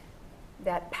 That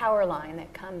power line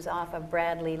that comes off of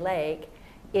Bradley Lake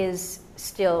is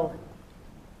still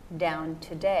down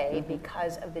today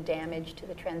because of the damage to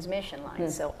the transmission line.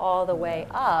 So all the way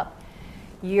up,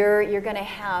 you're going to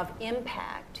have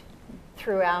impact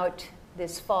throughout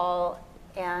this fall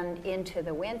and into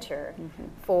the winter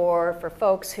for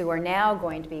folks who are now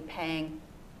going to be paying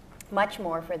much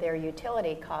more for their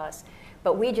utility costs.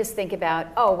 But we just think about,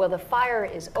 oh, well, the fire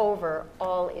is over,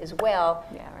 all is well.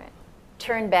 Yeah, right.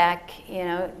 Turn back,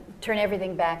 turn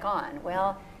everything back on.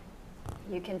 Well,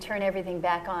 you can turn everything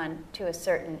back on to a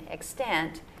certain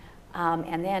extent,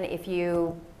 and then if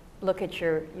you look at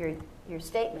your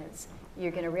statements,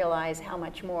 you're going to realize how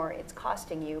much more it's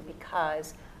costing you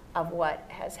because of what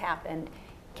has happened.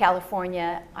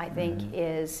 California, I think,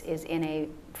 is in a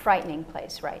frightening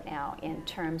place right now in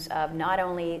terms of not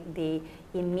only the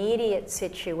immediate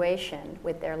situation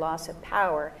with their loss of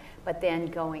power, but then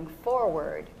going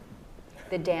forward,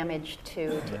 the damage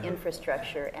to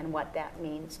infrastructure and what that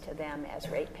means to them as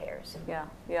ratepayers. Yeah,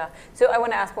 yeah. So I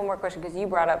want to ask one more question because you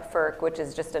brought up FERC, which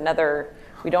is just another,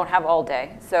 we don't have all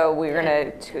day, so we're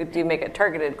going to make a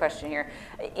targeted question here.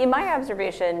 In my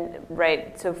observation,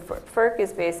 right, so FERC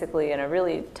is basically in a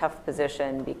really tough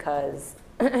position because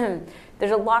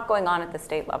there's a lot going on at the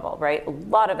state level, right? A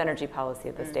lot of energy policy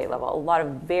at the state level, a lot of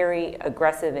very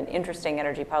aggressive and interesting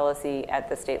energy policy at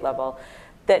the state level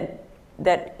that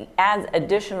adds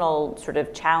additional sort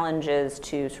of challenges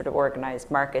to sort of organized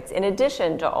markets, in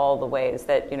addition to all the ways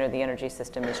that the energy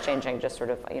system is changing just sort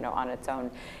of on its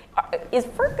own. Is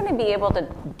FERC going to be able to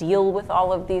deal with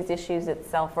all of these issues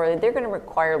itself, or are they going to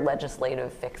require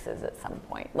legislative fixes at some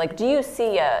point? Like, do you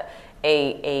see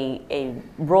a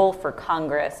role for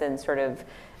Congress in sort of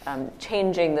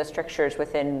changing the strictures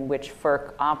within which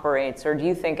FERC operates, or do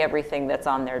you think everything that's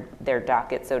on their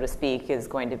docket, so to speak, is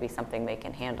going to be something they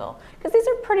can handle? Because these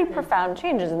are pretty profound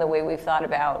changes in the way we've thought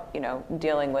about,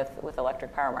 dealing with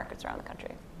electric power markets around the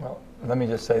country. Well, let me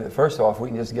just say that first off, we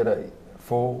can just get a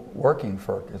full working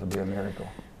FERC, it'll be a miracle.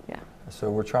 Yeah. So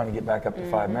we're trying to get back up to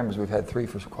 5 members. We've had 3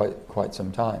 for quite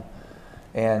some time,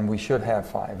 and we should have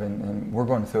 5. And we're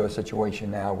going through a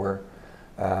situation now where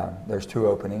there's 2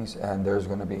 openings, and there's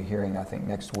going to be a hearing, I think,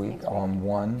 next week on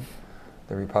one.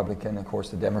 The Republican, of course,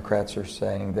 the Democrats are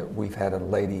saying that we've had a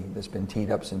lady that's been teed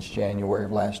up since January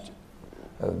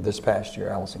of this past year,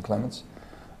 Allison Clements,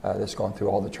 that's gone through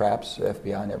all the traps,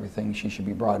 FBI and everything. She should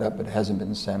be brought up, but it hasn't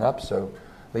been sent up, so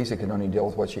Lisa can only deal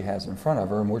with what she has in front of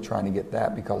her, and we're trying to get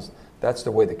that because that's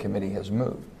the way the committee has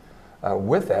moved.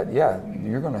 With that,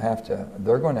 they're going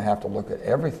to have to look at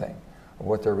everything,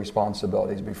 what their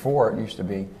responsibilities. Before, it used to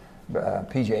be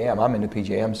PJM. I'm in the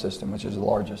PJM system, which is the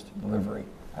largest delivery,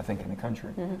 I think, in the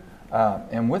country.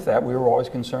 And with that, we were always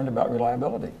concerned about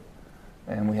reliability.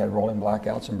 And we had rolling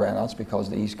blackouts and brownouts because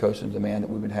of the East Coast and demand that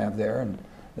we would have there and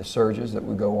the surges that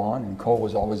would go on. And coal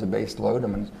was always a base load. I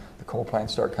mean, the coal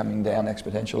plants start coming down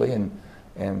exponentially and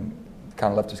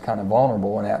kind of left us kind of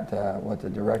vulnerable in that,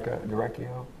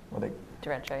 Derecho,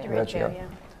 yeah.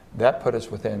 That put us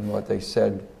within what they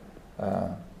said,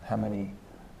 how many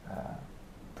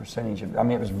percentage of,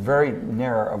 it was very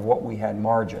narrow of what we had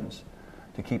margins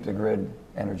to keep the grid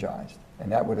energized.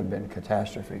 And that would have been a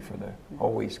catastrophe for the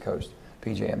whole East Coast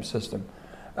PJM system.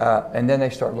 And then they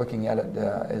start looking at it,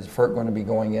 is FERC going to be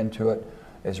going into it?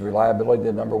 Is reliability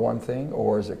the number one thing,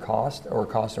 or is it cost, or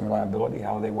cost and reliability?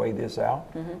 How do they weigh this out?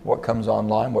 What comes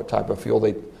online, what type of fuel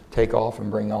they take off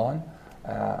and bring on,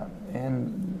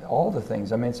 and all the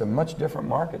things. It's a much different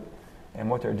market and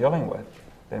what they're dealing with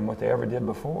than what they ever did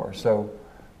before. So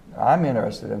I'm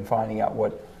interested in finding out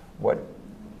what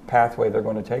pathway they're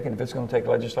going to take, and if it's going to take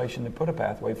legislation to put a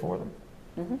pathway for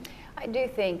them. I do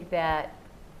think that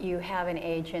you have an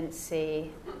agency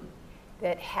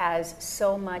that has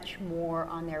so much more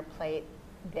on their plate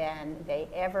than they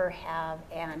ever have,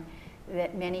 and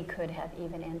that many could have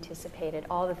even anticipated.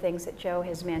 All the things that Joe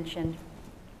has mentioned.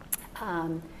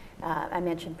 I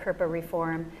mentioned PURPA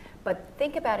reform, but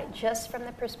think about it just from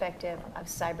the perspective of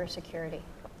cybersecurity.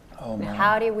 Oh, man.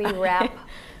 How do we wrap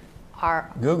our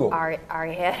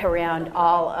head around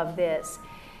all of this?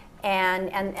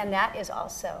 And that is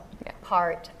also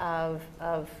part of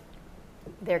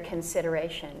their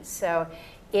consideration. So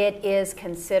it is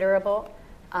considerable.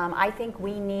 I think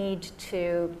we need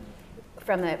to,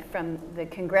 from the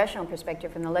congressional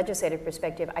perspective, from the legislative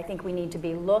perspective, I think we need to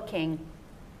be looking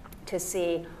to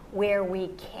see where we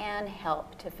can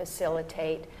help to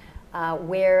facilitate,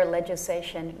 where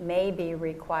legislation may be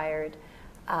required.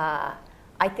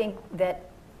 I think that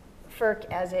FERC,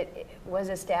 as it was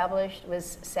established,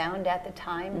 was sound at the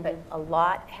time, but a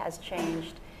lot has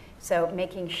changed. So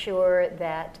making sure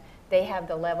that they have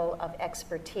the level of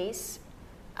expertise.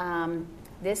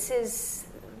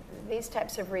 These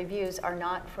types of reviews are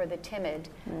not for the timid.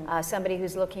 Somebody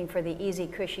who's looking for the easy,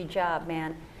 cushy job,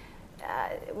 man,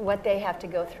 what they have to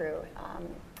go through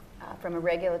from a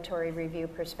regulatory review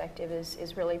perspective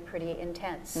is really pretty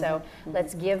intense. So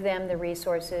let's give them the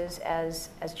resources, as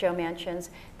Joe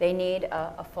mentions. They need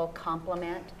a full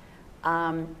complement.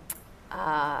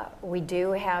 We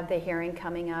do have the hearing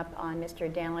coming up on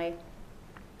Mr. Danley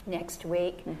next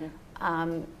week,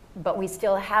 but we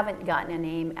still haven't gotten a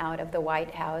name out of the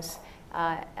White House.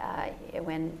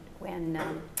 When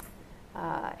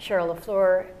Cheryl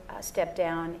LaFleur stepped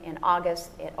down in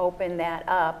August, it opened that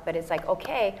up, but it's like,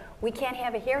 okay, we can't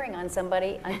have a hearing on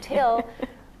somebody until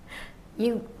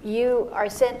you are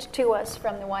sent to us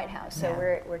from the White House. So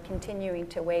we're continuing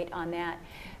to wait on that.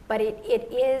 But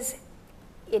it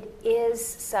is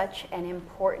such an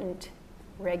important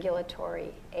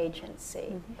regulatory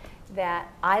agency that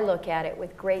I look at it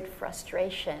with great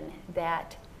frustration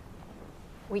that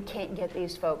we can't get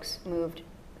these folks moved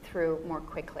through more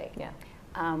quickly.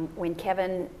 When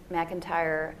Kevin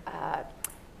McIntyre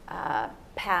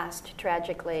passed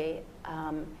tragically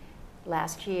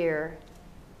last year,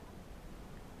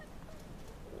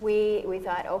 we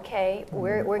thought, okay,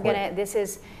 we're gonna, this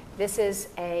is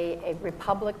a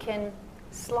Republican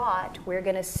slot. We're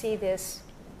gonna see this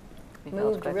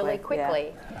moved really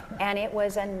quickly. And it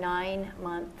was a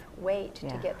 9-month wait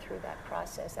to get through that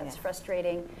process. That's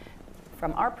frustrating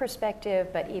from our perspective,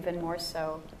 but even more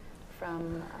so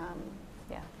from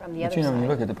the other side. When you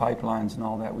look at the pipelines and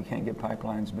all that, we can't get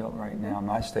pipelines built right now.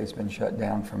 My state's been shut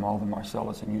down from all the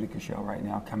Marcellus and Utica Shale right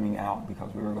now coming out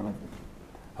because we were going to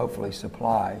hopefully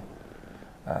supply,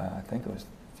 I think it was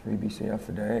 3 BCF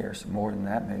a day or some more than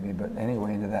that maybe, but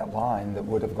anyway, into that line that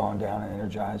would have gone down and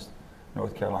energized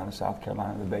North Carolina, South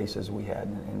Carolina, the bases we had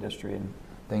in the industry and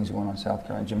things going on in South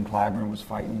Carolina. Jim Clyburn was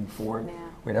fighting for it.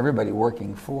 We had everybody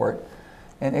working for it.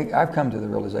 And I've come to the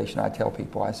realization, I tell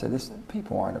people, I said,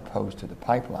 people aren't opposed to the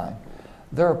pipeline.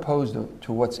 They're opposed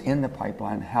to what's in the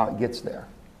pipeline, how it gets there.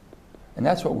 And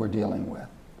that's what we're dealing with.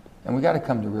 And we got to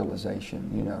come to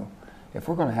realization, you know, if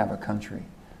we're going to have a country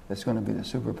that's going to be the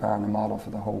superpower and the model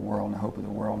for the whole world and the hope of the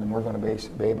world, and we're going to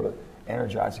be able to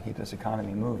energize and keep this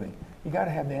economy moving, you got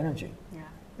to have the energy.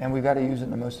 And we've got to use it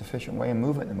in the most efficient way and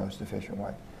move it in the most efficient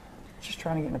way. Just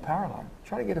trying to get in a power line.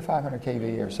 Try to get a 500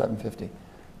 kV or 750.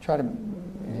 Try to,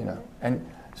 you know, and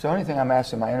so the only thing I'm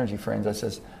asking my energy friends, I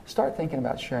says, start thinking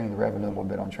about sharing the revenue a little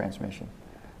bit on transmission.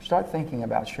 Start thinking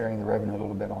about sharing the revenue a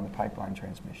little bit on the pipeline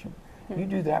transmission. You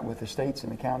do that with the states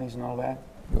and the counties and all that,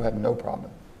 you'll have no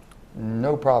problem.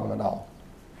 No problem at all.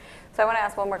 So I want to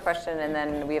ask one more question, and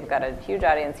then we've got a huge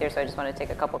audience here, so I just want to take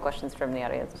a couple questions from the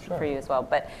audience for you as well.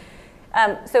 But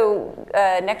so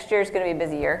next year is going to be a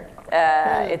busy year.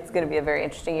 It's going to be a very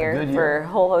interesting year for a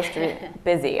whole host of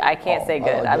busy. I can't say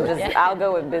good. I'll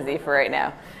go with busy for right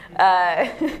now.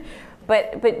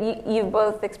 But you've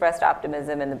both expressed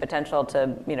optimism and the potential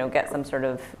to, you know, get some sort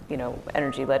of, you know,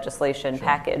 energy legislation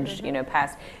package, you know,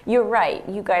 passed. You're right.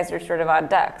 You guys are sort of odd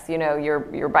ducks. You know,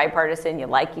 you're bipartisan. You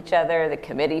like each other. The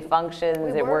committee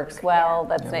functions. It works well.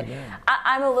 That's nice.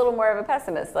 I'm a little more of a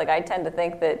pessimist. Like, I tend to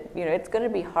think that, you know, it's going to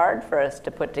be hard for us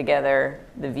to put together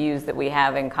the views that we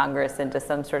have in Congress into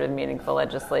some sort of meaningful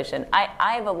legislation.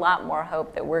 I have a lot more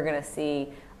hope that we're going to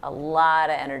see a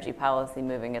lot of energy policy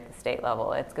moving at the state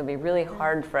level. It's going to be really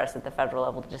hard for us at the federal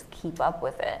level to just keep up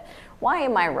with it. Why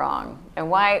am I wrong? And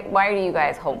why are you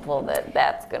guys hopeful that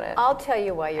that's going to I'll tell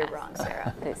you why you're wrong,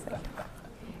 Sarah.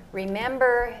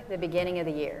 Remember the beginning of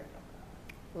the year.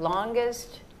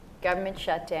 Longest government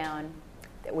shutdown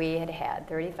that we had,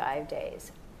 35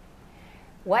 days.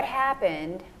 What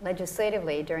happened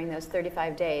legislatively during those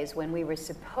 35 days when we were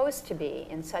supposed to be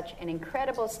in such an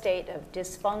incredible state of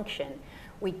dysfunction,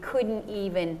 we couldn't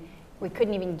even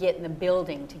get in the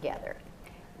building together.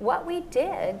 What we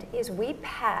did is we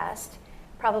passed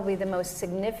probably the most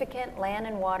significant land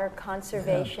and water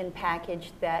conservation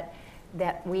package that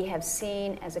we have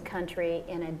seen as a country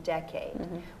in a decade.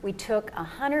 We took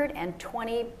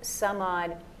 120 some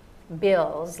odd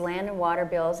bills, land and water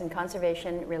bills and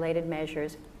conservation-related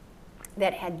measures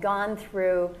that had gone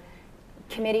through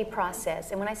committee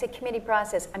process. And when I say committee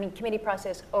process, I mean committee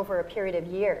process over a period of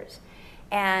years.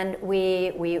 And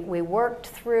we worked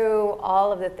through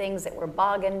all of the things that were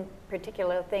bogging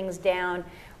particular things down.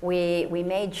 We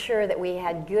made sure that we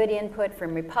had good input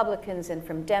from Republicans and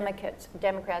from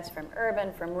Democrats, from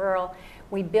urban, from rural.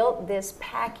 We built this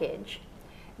package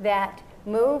that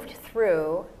moved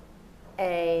through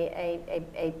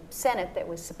a Senate that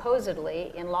was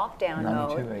supposedly in lockdown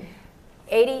mode.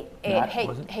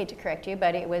 Hate to correct you,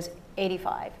 but it was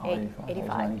 85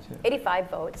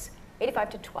 votes, 85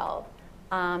 to 12.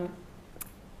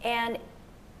 And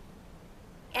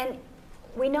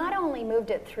we not only moved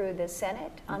it through the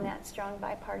Senate on that strong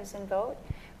bipartisan vote,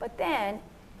 but then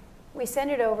we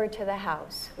sent it over to the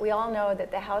House. We all know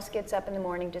that the House gets up in the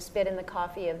morning to spit in the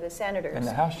coffee of the senators. And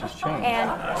the House just changed.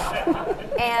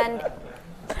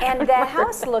 And the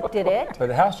House looked at it. But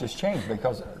the House just changed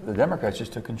because the Democrats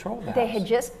just took control of the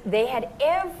House. They had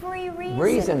every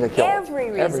reason to kill it.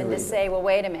 Every reason to say, well,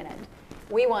 wait a minute.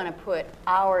 We want to put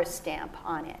our stamp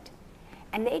on it.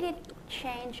 And they didn't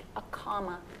change a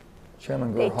comma.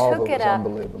 Chairman They Grijalva took it was up.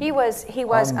 unbelievable. He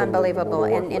was unbelievable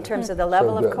in terms of the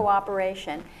level So of good.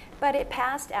 cooperation. But it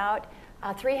passed out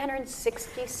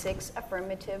 366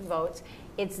 affirmative votes.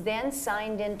 It's then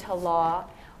signed into law.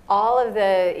 All of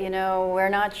the, we're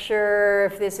not sure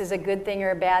if this is a good thing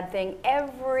or a bad thing.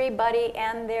 Everybody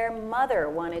and their mother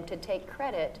wanted to take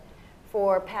credit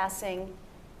for passing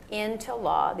into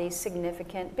law these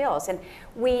significant bills. And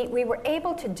we were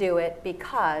able to do it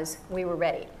because we were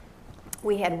ready.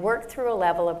 We had worked through a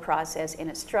level of process in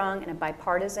a strong and a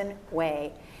bipartisan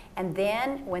way. And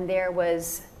then when there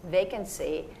was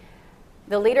vacancy,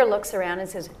 the leader looks around and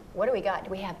says, what do we got? Do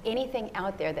we have anything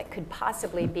out there that could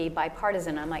possibly be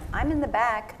bipartisan? I'm like, I'm in the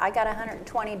back. I got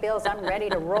 120 bills. I'm ready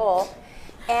to roll.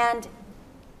 And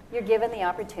you're given the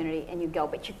opportunity and you go.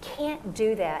 But you can't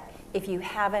do that if you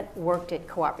haven't worked it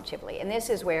cooperatively. And this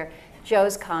is where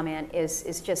Joe's comment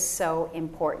is just so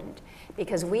important.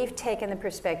 Because we've taken the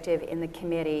perspective in the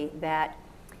committee that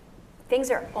things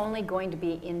are only going to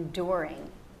be enduring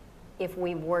if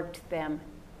we worked them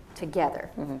together.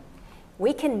 Mm-hmm.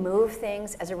 We can move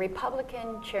things, as a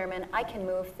Republican chairman, I can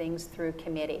move things through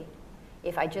committee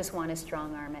if I just want to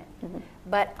strong arm it. Mm-hmm.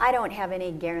 But I don't have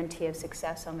any guarantee of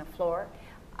success on the floor.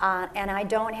 And I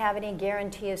don't have any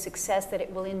guarantee of success that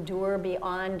it will endure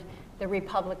beyond the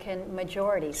Republican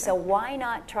majority. Sure. So why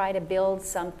not try to build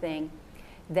something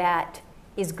that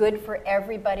is good for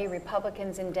everybody,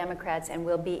 Republicans and Democrats, and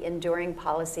will be enduring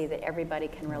policy that everybody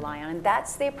can rely on. And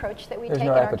that's the approach that we take in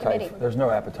our committee. There's no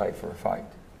appetite for a fight.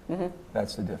 Mm-hmm.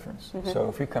 That's the difference. Mm-hmm. So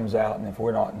if he comes out, and if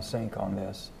we're not in sync on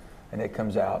this, and it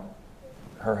comes out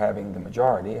her having the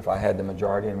majority, if I had the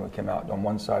majority and we came out on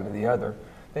one side or the other,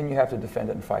 then you have to defend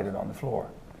it and fight it on the floor.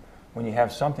 When you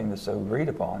have something that's so agreed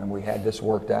upon, and we had this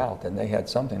worked out, and they had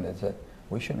something that said,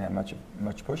 we shouldn't have much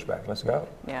pushback. Let's go.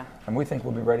 Yeah. And we think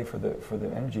we'll be ready for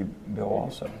the energy bill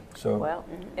also. So. Well,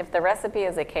 if the recipe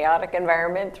is a chaotic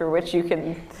environment through which you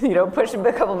can, push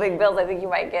a couple big bills, I think you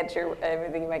might get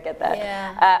that.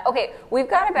 Yeah. Okay, we've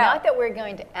got about. Not that we're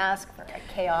going to ask for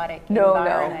a chaotic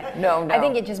environment. No. I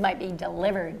think it just might be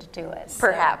delivered to us.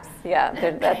 Perhaps. So. Yeah.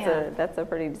 That's a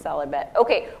pretty solid bet.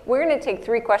 Okay, we're going to take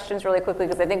 3 questions really quickly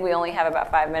because I think we only have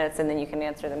about 5 minutes, and then you can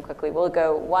answer them quickly. We'll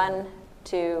go 1,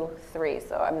 2, 3.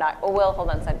 So I'm not. Oh, Will, hold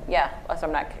on. Yeah. So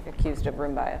I'm not accused of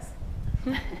room bias.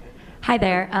 Hi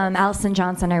there. Allison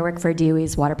Johnson. I work for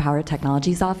DOE's Water Power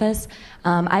Technologies Office.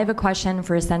 I have a question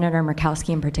for Senator Murkowski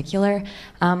in particular.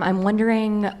 I'm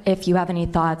wondering if you have any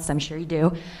thoughts, I'm sure you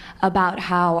do, about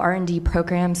how R&D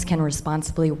programs can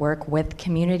responsibly work with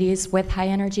communities with high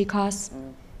energy costs.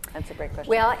 That's a great question.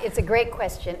 Well, it's a great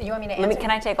question. You want me to answer? Can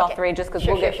I take all 3 just because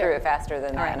we'll get through it faster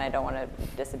than that, right. And I don't want to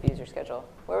disabuse your schedule.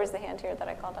 Where was the hand here that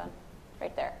I called on?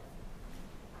 Right there.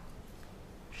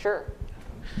 Sure.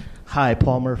 Hi,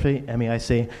 Paul Murphy,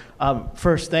 MEIC.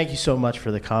 First, thank you so much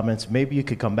for the comments. Maybe you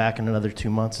could come back in another 2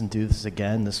 months and do this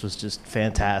again. This was just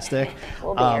fantastic.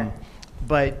 We'll be here.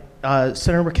 But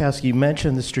Senator Murkowski, you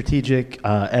mentioned the Strategic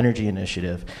Energy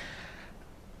Initiative.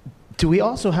 Do we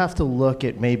also have to look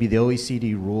at maybe the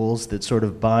OECD rules that sort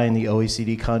of bind the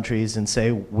OECD countries and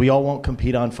say we all won't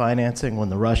compete on financing when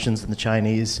the Russians and the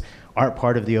Chinese aren't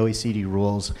part of the OECD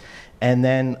rules? And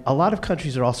then a lot of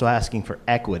countries are also asking for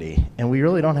equity, and we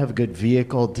really don't have a good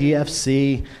vehicle.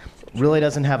 DFC really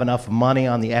doesn't have enough money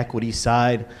on the equity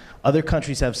side. Other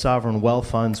countries have sovereign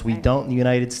wealth funds. We don't in the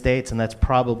United States, and that's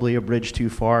probably a bridge too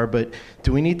far. But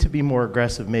do we need to be more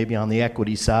aggressive maybe on the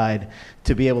equity side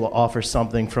to be able to offer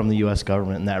something from the U.S.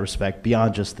 government in that respect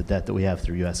beyond just the debt that we have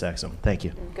through U.S. Exim? Thank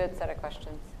you. Good set of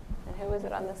questions. And who is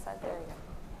it on this side? There you go.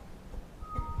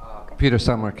 Peter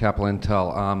Summer, Capital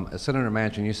Intel. Senator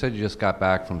Manchin, you said you just got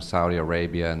back from Saudi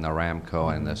Arabia and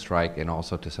Aramco and the strike, and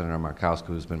also to Senator Murkowski,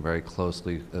 who's been very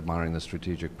closely monitoring the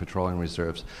strategic petroleum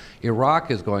reserves. Iraq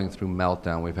is going through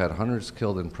meltdown. We've had hundreds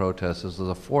killed in protests. This is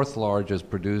the fourth largest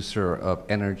producer of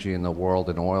energy in the world,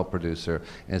 an oil producer,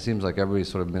 and it seems like everybody's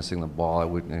sort of missing the ball. It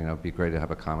would be great to have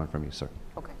a comment from you, sir.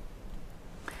 Okay.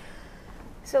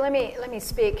 So let me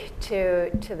speak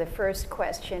to the first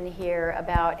question here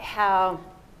about how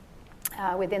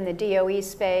within the DOE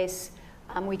space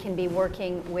we can be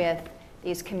working with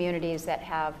these communities that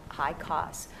have high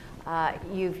costs.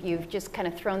 You've just kind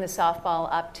of thrown the softball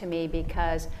up to me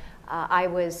because I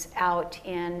was out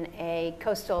in a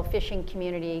coastal fishing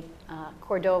community,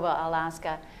 Cordova,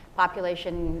 Alaska,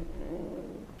 population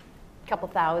a couple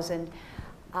thousand,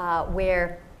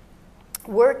 where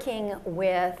working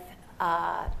with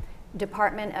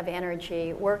Department of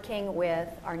Energy, working with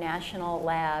our national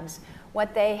labs,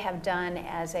 what they have done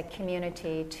as a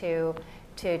community to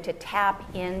tap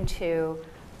into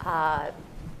the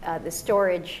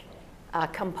storage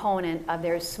component of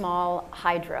their small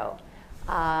hydro.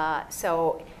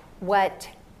 So what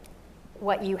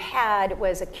you had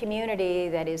was a community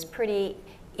that is pretty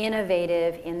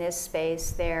innovative in this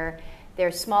space. They're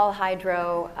small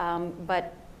hydro,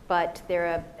 but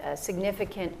they're a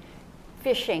significant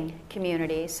fishing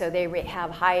community, so they have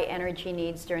high energy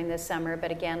needs during the summer, but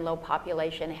again, low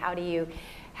population. How do you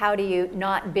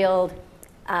not build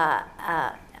a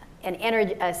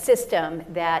system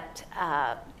that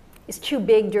is too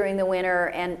big during the winter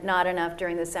and not enough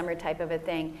during the summer, type of a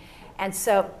thing? And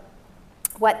so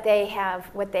what they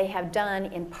have done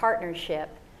in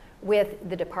partnership with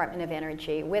the Department of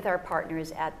Energy, with our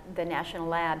partners at the national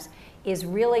labs, is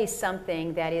really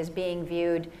something that is being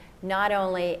viewed not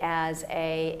only as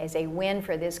a win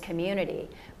for this community,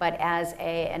 but as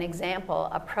an example,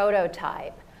 a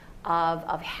prototype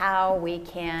of how we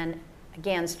can,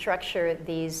 again, structure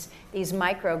these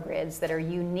microgrids that are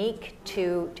unique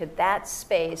to that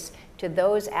space, to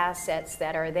those assets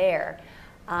that are there.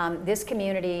 This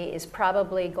community is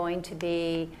probably going to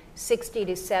be 60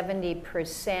 to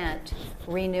 70%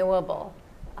 renewable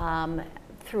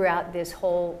throughout this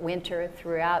whole winter,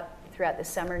 throughout the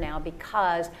summer now,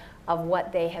 because of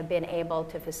what they have been able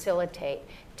to facilitate,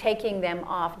 taking them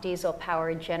off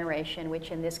diesel-powered generation,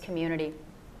 which in this community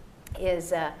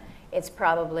is it's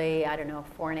probably, I don't know,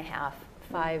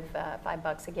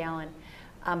 $4.5–5 a gallon.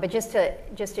 But just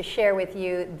to share with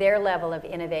you their level of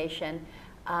innovation,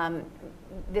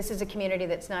 this is a community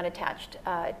that's not attached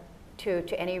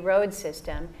to any road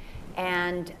system,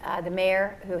 and the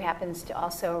mayor, who happens to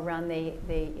also run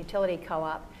the utility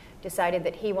co-op, decided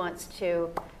that he wants to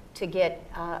get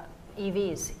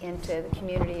EVs into the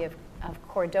community of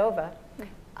Cordova,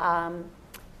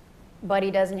 but he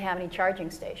doesn't have any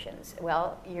charging stations.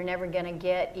 Well, you're never going to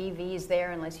get EVs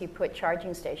there unless you put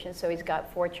charging stations, so he's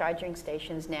got 4 charging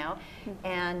stations now,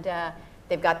 and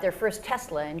they've got their first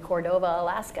Tesla in Cordova,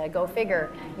 Alaska. Go figure.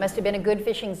 Must have been a good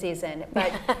fishing season.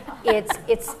 But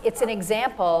it's an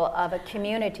example of a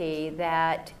community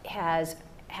that has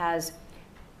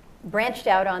branched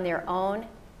out on their own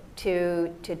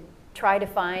to try to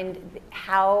find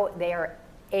how they are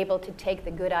able to take the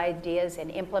good ideas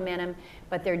and implement them,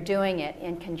 but they're doing it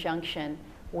in conjunction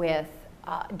with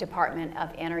Department of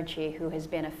Energy, who has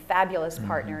been a fabulous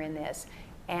partner in this,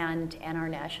 and our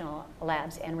national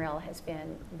labs. NREL has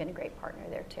been a great partner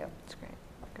there too. That's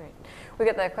great. We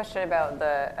got the question about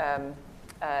the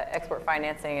export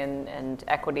financing and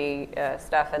equity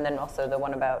stuff, and then also the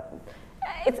one about,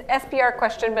 it's SPR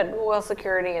question, but oil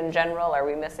security in general. Are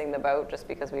we missing the boat just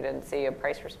because we didn't see a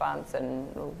price response and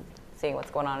seeing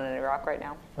what's going on in Iraq right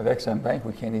now? With Exim Bank,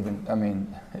 we can't even, I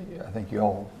think you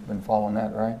all been following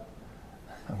that, right?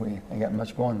 We ain't got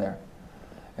much going there.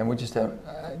 And we just have,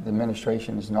 the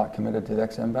administration is not committed to the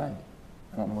Exim Bank.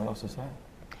 I don't know what else to say.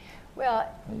 Well,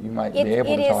 you might be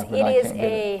able to talk, but I can't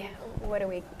get it. What do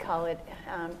we call it?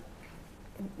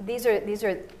 These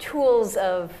are tools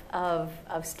of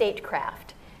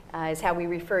statecraft, is how we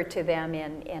refer to them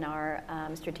in our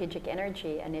strategic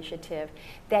energy initiative,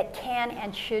 that can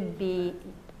and should be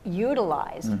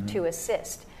utilized to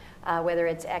assist, whether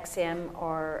it's Exim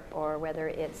or whether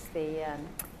it's the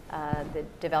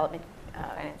development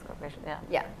Finance Corporation,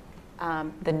 yeah.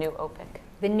 The new OPIC.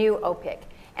 The new OPIC.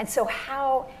 And so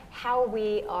how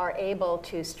we are able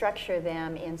to structure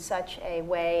them in such a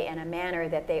way and a manner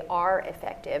that they are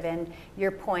effective, and your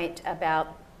point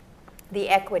about the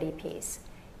equity piece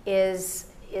is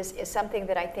something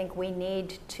that I think we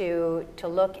need to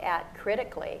look at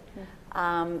critically.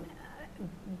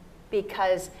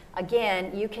 Because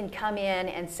again, you can come in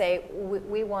and say,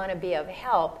 we want to be of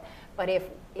help, but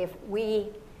if we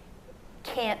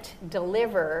can't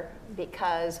deliver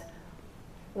because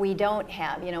we don't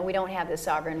have, we don't have the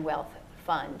sovereign wealth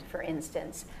fund, for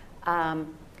instance,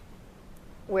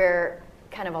 we're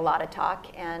kind of a lot of talk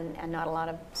and not a lot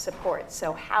of support.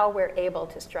 So how we're able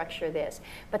to structure this.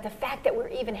 But the fact that we're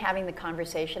even having the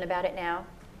conversation about it now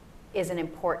is an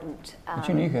important But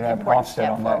you could have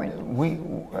offset on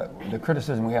that. The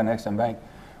criticism we had on Exxon Bank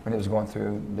when it was going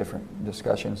through different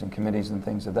discussions and committees and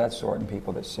things of that sort, and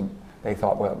people that they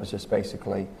thought, well, it was just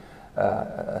basically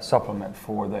a supplement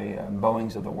for the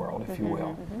Boeings of the world, if you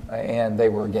will, and they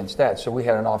were against that. So we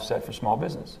had an offset for small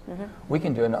business. We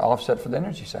can do an offset for the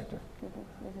energy sector,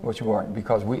 which we weren't,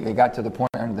 because they got to the point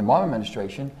under the Obama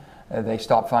administration, they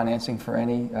stopped financing for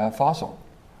any fossil.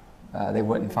 They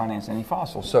wouldn't finance any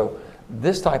fossil. So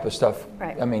this type of stuff,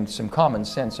 right. I mean, some common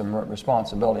sense, some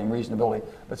responsibility and reasonability,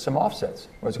 but some offsets.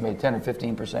 What's going to be a 10 or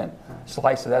 15%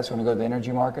 slice of that's going to go to the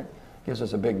energy market, gives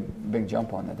us a big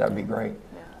jump on that. That would be great.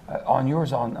 On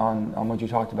yours, on what you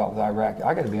talked about with Iraq,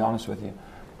 I got to be honest with you.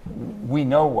 We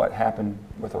know what happened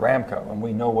with Aramco, and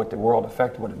we know what the world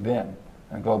effect would have been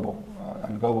on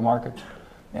global markets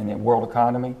and the world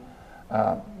economy.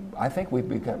 I think we've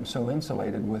become so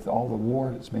insulated with all the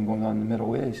war that's been going on in the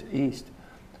Middle East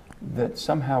that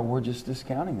somehow we're just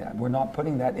discounting that. We're not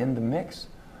putting that in the mix.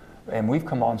 And we've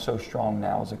come on so strong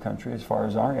now as a country as far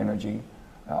as our energy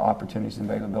opportunities and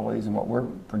availabilities and what we're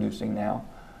producing now.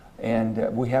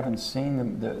 And we haven't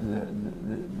seen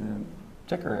the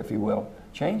ticker, if you will,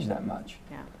 change that much.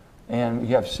 Yeah. And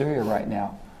you have Syria right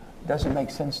now. It doesn't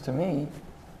make sense to me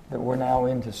that we're now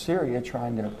into Syria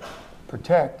trying to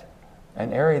protect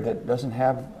an area that doesn't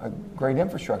have a great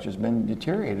infrastructure, has been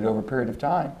deteriorated over a period of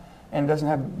time, and doesn't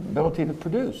have ability to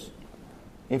produce.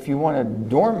 If you want a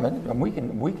dormant, and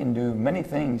we can do many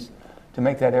things to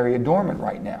make that area dormant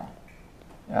right now,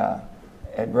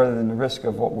 rather than the risk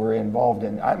of what we're involved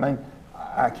in. I mean,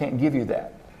 I can't give you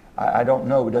that. I don't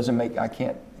know. It doesn't make. I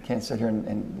can't sit here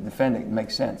and defend it. It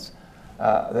makes sense.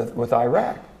 With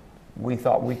Iraq, we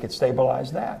thought we could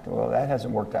stabilize that. Well, that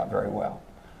hasn't worked out very well.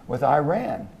 With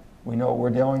Iran, we know what we're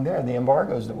dealing there, the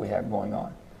embargoes that we have going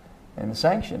on, and the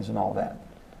sanctions and all that.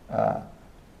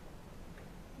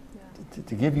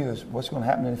 To give you what's going to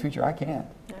happen in the future, I can't.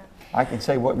 Yeah. I can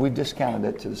say what we've discounted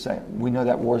it to the same. We know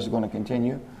that war is going to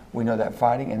continue. We know that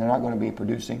fighting, and they're not going to be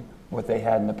producing what they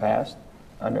had in the past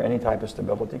under any type of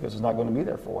stability because it's not going to be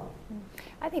there for a while.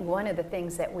 I think one of the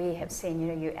things that we have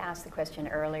seen, you asked the question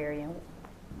earlier,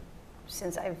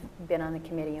 since I've been on the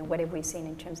committee, and what have we seen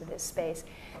in terms of this space?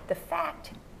 The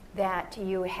fact that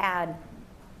you had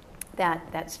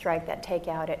that strike, that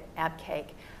takeout at Abqaiq,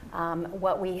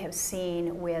 what we have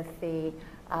seen with the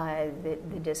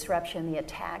disruption, the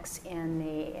attacks in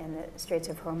the Straits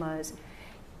of Hormuz,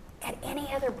 at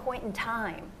any other point in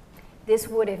time, this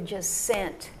would have just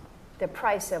sent the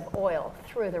price of oil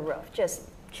through the roof. Just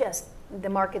the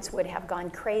markets would have gone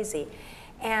crazy.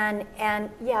 And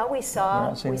yeah, we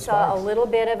saw a little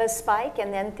bit of a spike,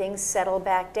 and then things settled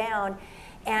back down.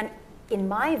 And in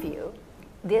my view,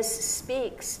 this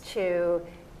speaks to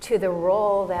the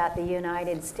role that the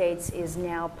United States is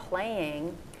now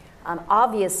playing.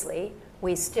 Obviously,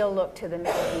 we still look to the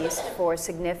Middle East for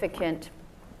significant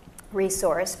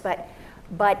resource, but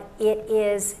it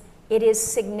is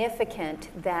significant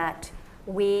that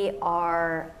we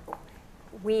are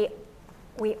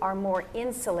more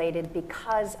insulated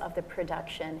because of the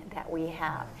production that we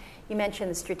have. You mentioned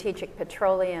the Strategic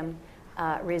Petroleum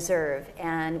Reserve,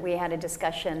 and we had a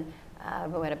discussion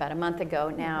about a month ago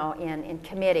now in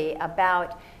committee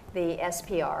about the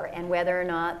SPR and whether or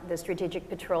not the Strategic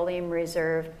Petroleum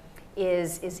Reserve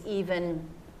is even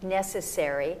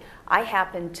necessary. I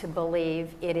happen to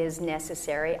believe it is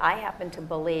necessary. I happen to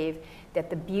believe that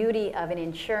the beauty of an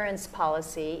insurance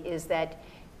policy is that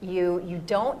you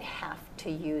don't have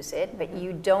to use it, but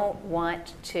you don't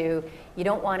want to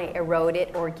erode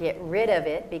it or get rid of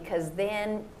it, because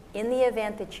then in the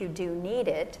event that you do need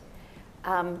it,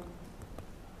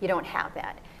 you don't have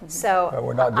that. So but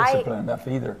we're not disciplined enough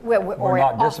either. We're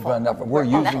not disciplined enough. We're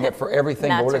using it for everything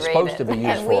that what it's supposed to be used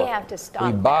and for. We have to stop.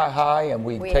 We buy high and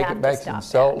we take it back and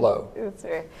sell it low. That's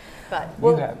right.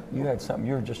 But you had something.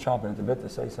 You were just chomping at the bit to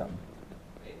say something.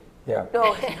 Yeah.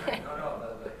 No. The thing that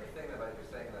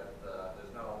you're saying that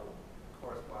there's no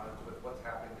correspondence with what's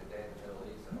happening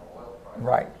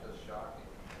Right.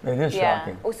 It is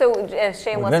shocking. So a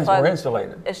shameless plug. We're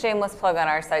insulated. A shameless plug on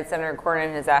our side. Senator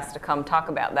Cornyn has asked to come talk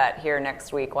about that here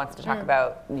next week. Wants to talk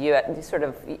about sort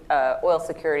of oil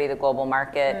security, the global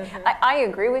market. I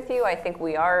agree with you. I think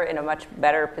we are in a much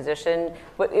better position.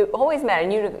 But it always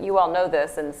matters, and you all know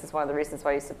this, and this is one of the reasons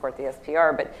why you support the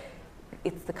SPR. But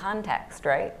it's the context,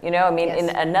 right? You know, I mean, in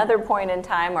another point in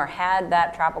time, or had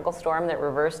that tropical storm that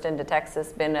reversed into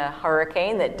Texas been a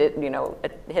hurricane that did,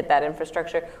 hit that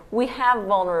infrastructure, we have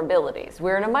vulnerabilities.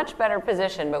 We're in a much better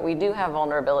position, but we do have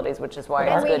vulnerabilities, which is why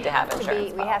it's good to have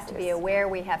insurance. We have to be aware,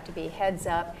 we have to be heads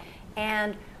up,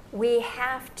 and we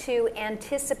have to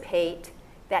anticipate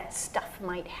that stuff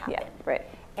might happen. Yeah, right.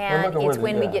 And it's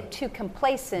when we get too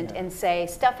complacent and say,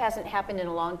 stuff hasn't happened in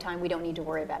a long time, we don't need to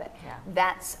worry about it. Yeah.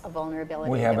 That's a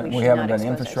vulnerability we haven't done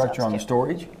infrastructure on the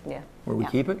storage where we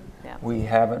keep it. Yeah. We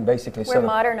haven't basically We're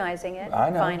modernizing it,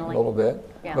 finally. A little bit.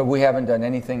 Yeah. But we haven't done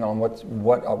anything on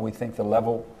what we think the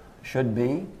level should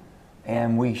be.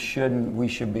 And we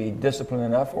should be disciplined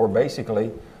enough or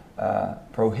basically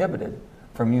prohibited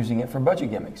from using it for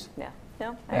budget gimmicks. Yeah.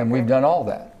 No, and we've done all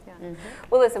that.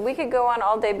 Well, listen, we could go on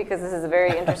all day because this is a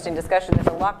very interesting discussion. There's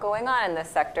a lot going on in this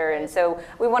sector. And so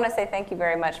we want to say thank you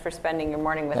very much for spending your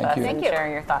morning with us and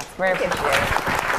sharing your thoughts. Very appreciated.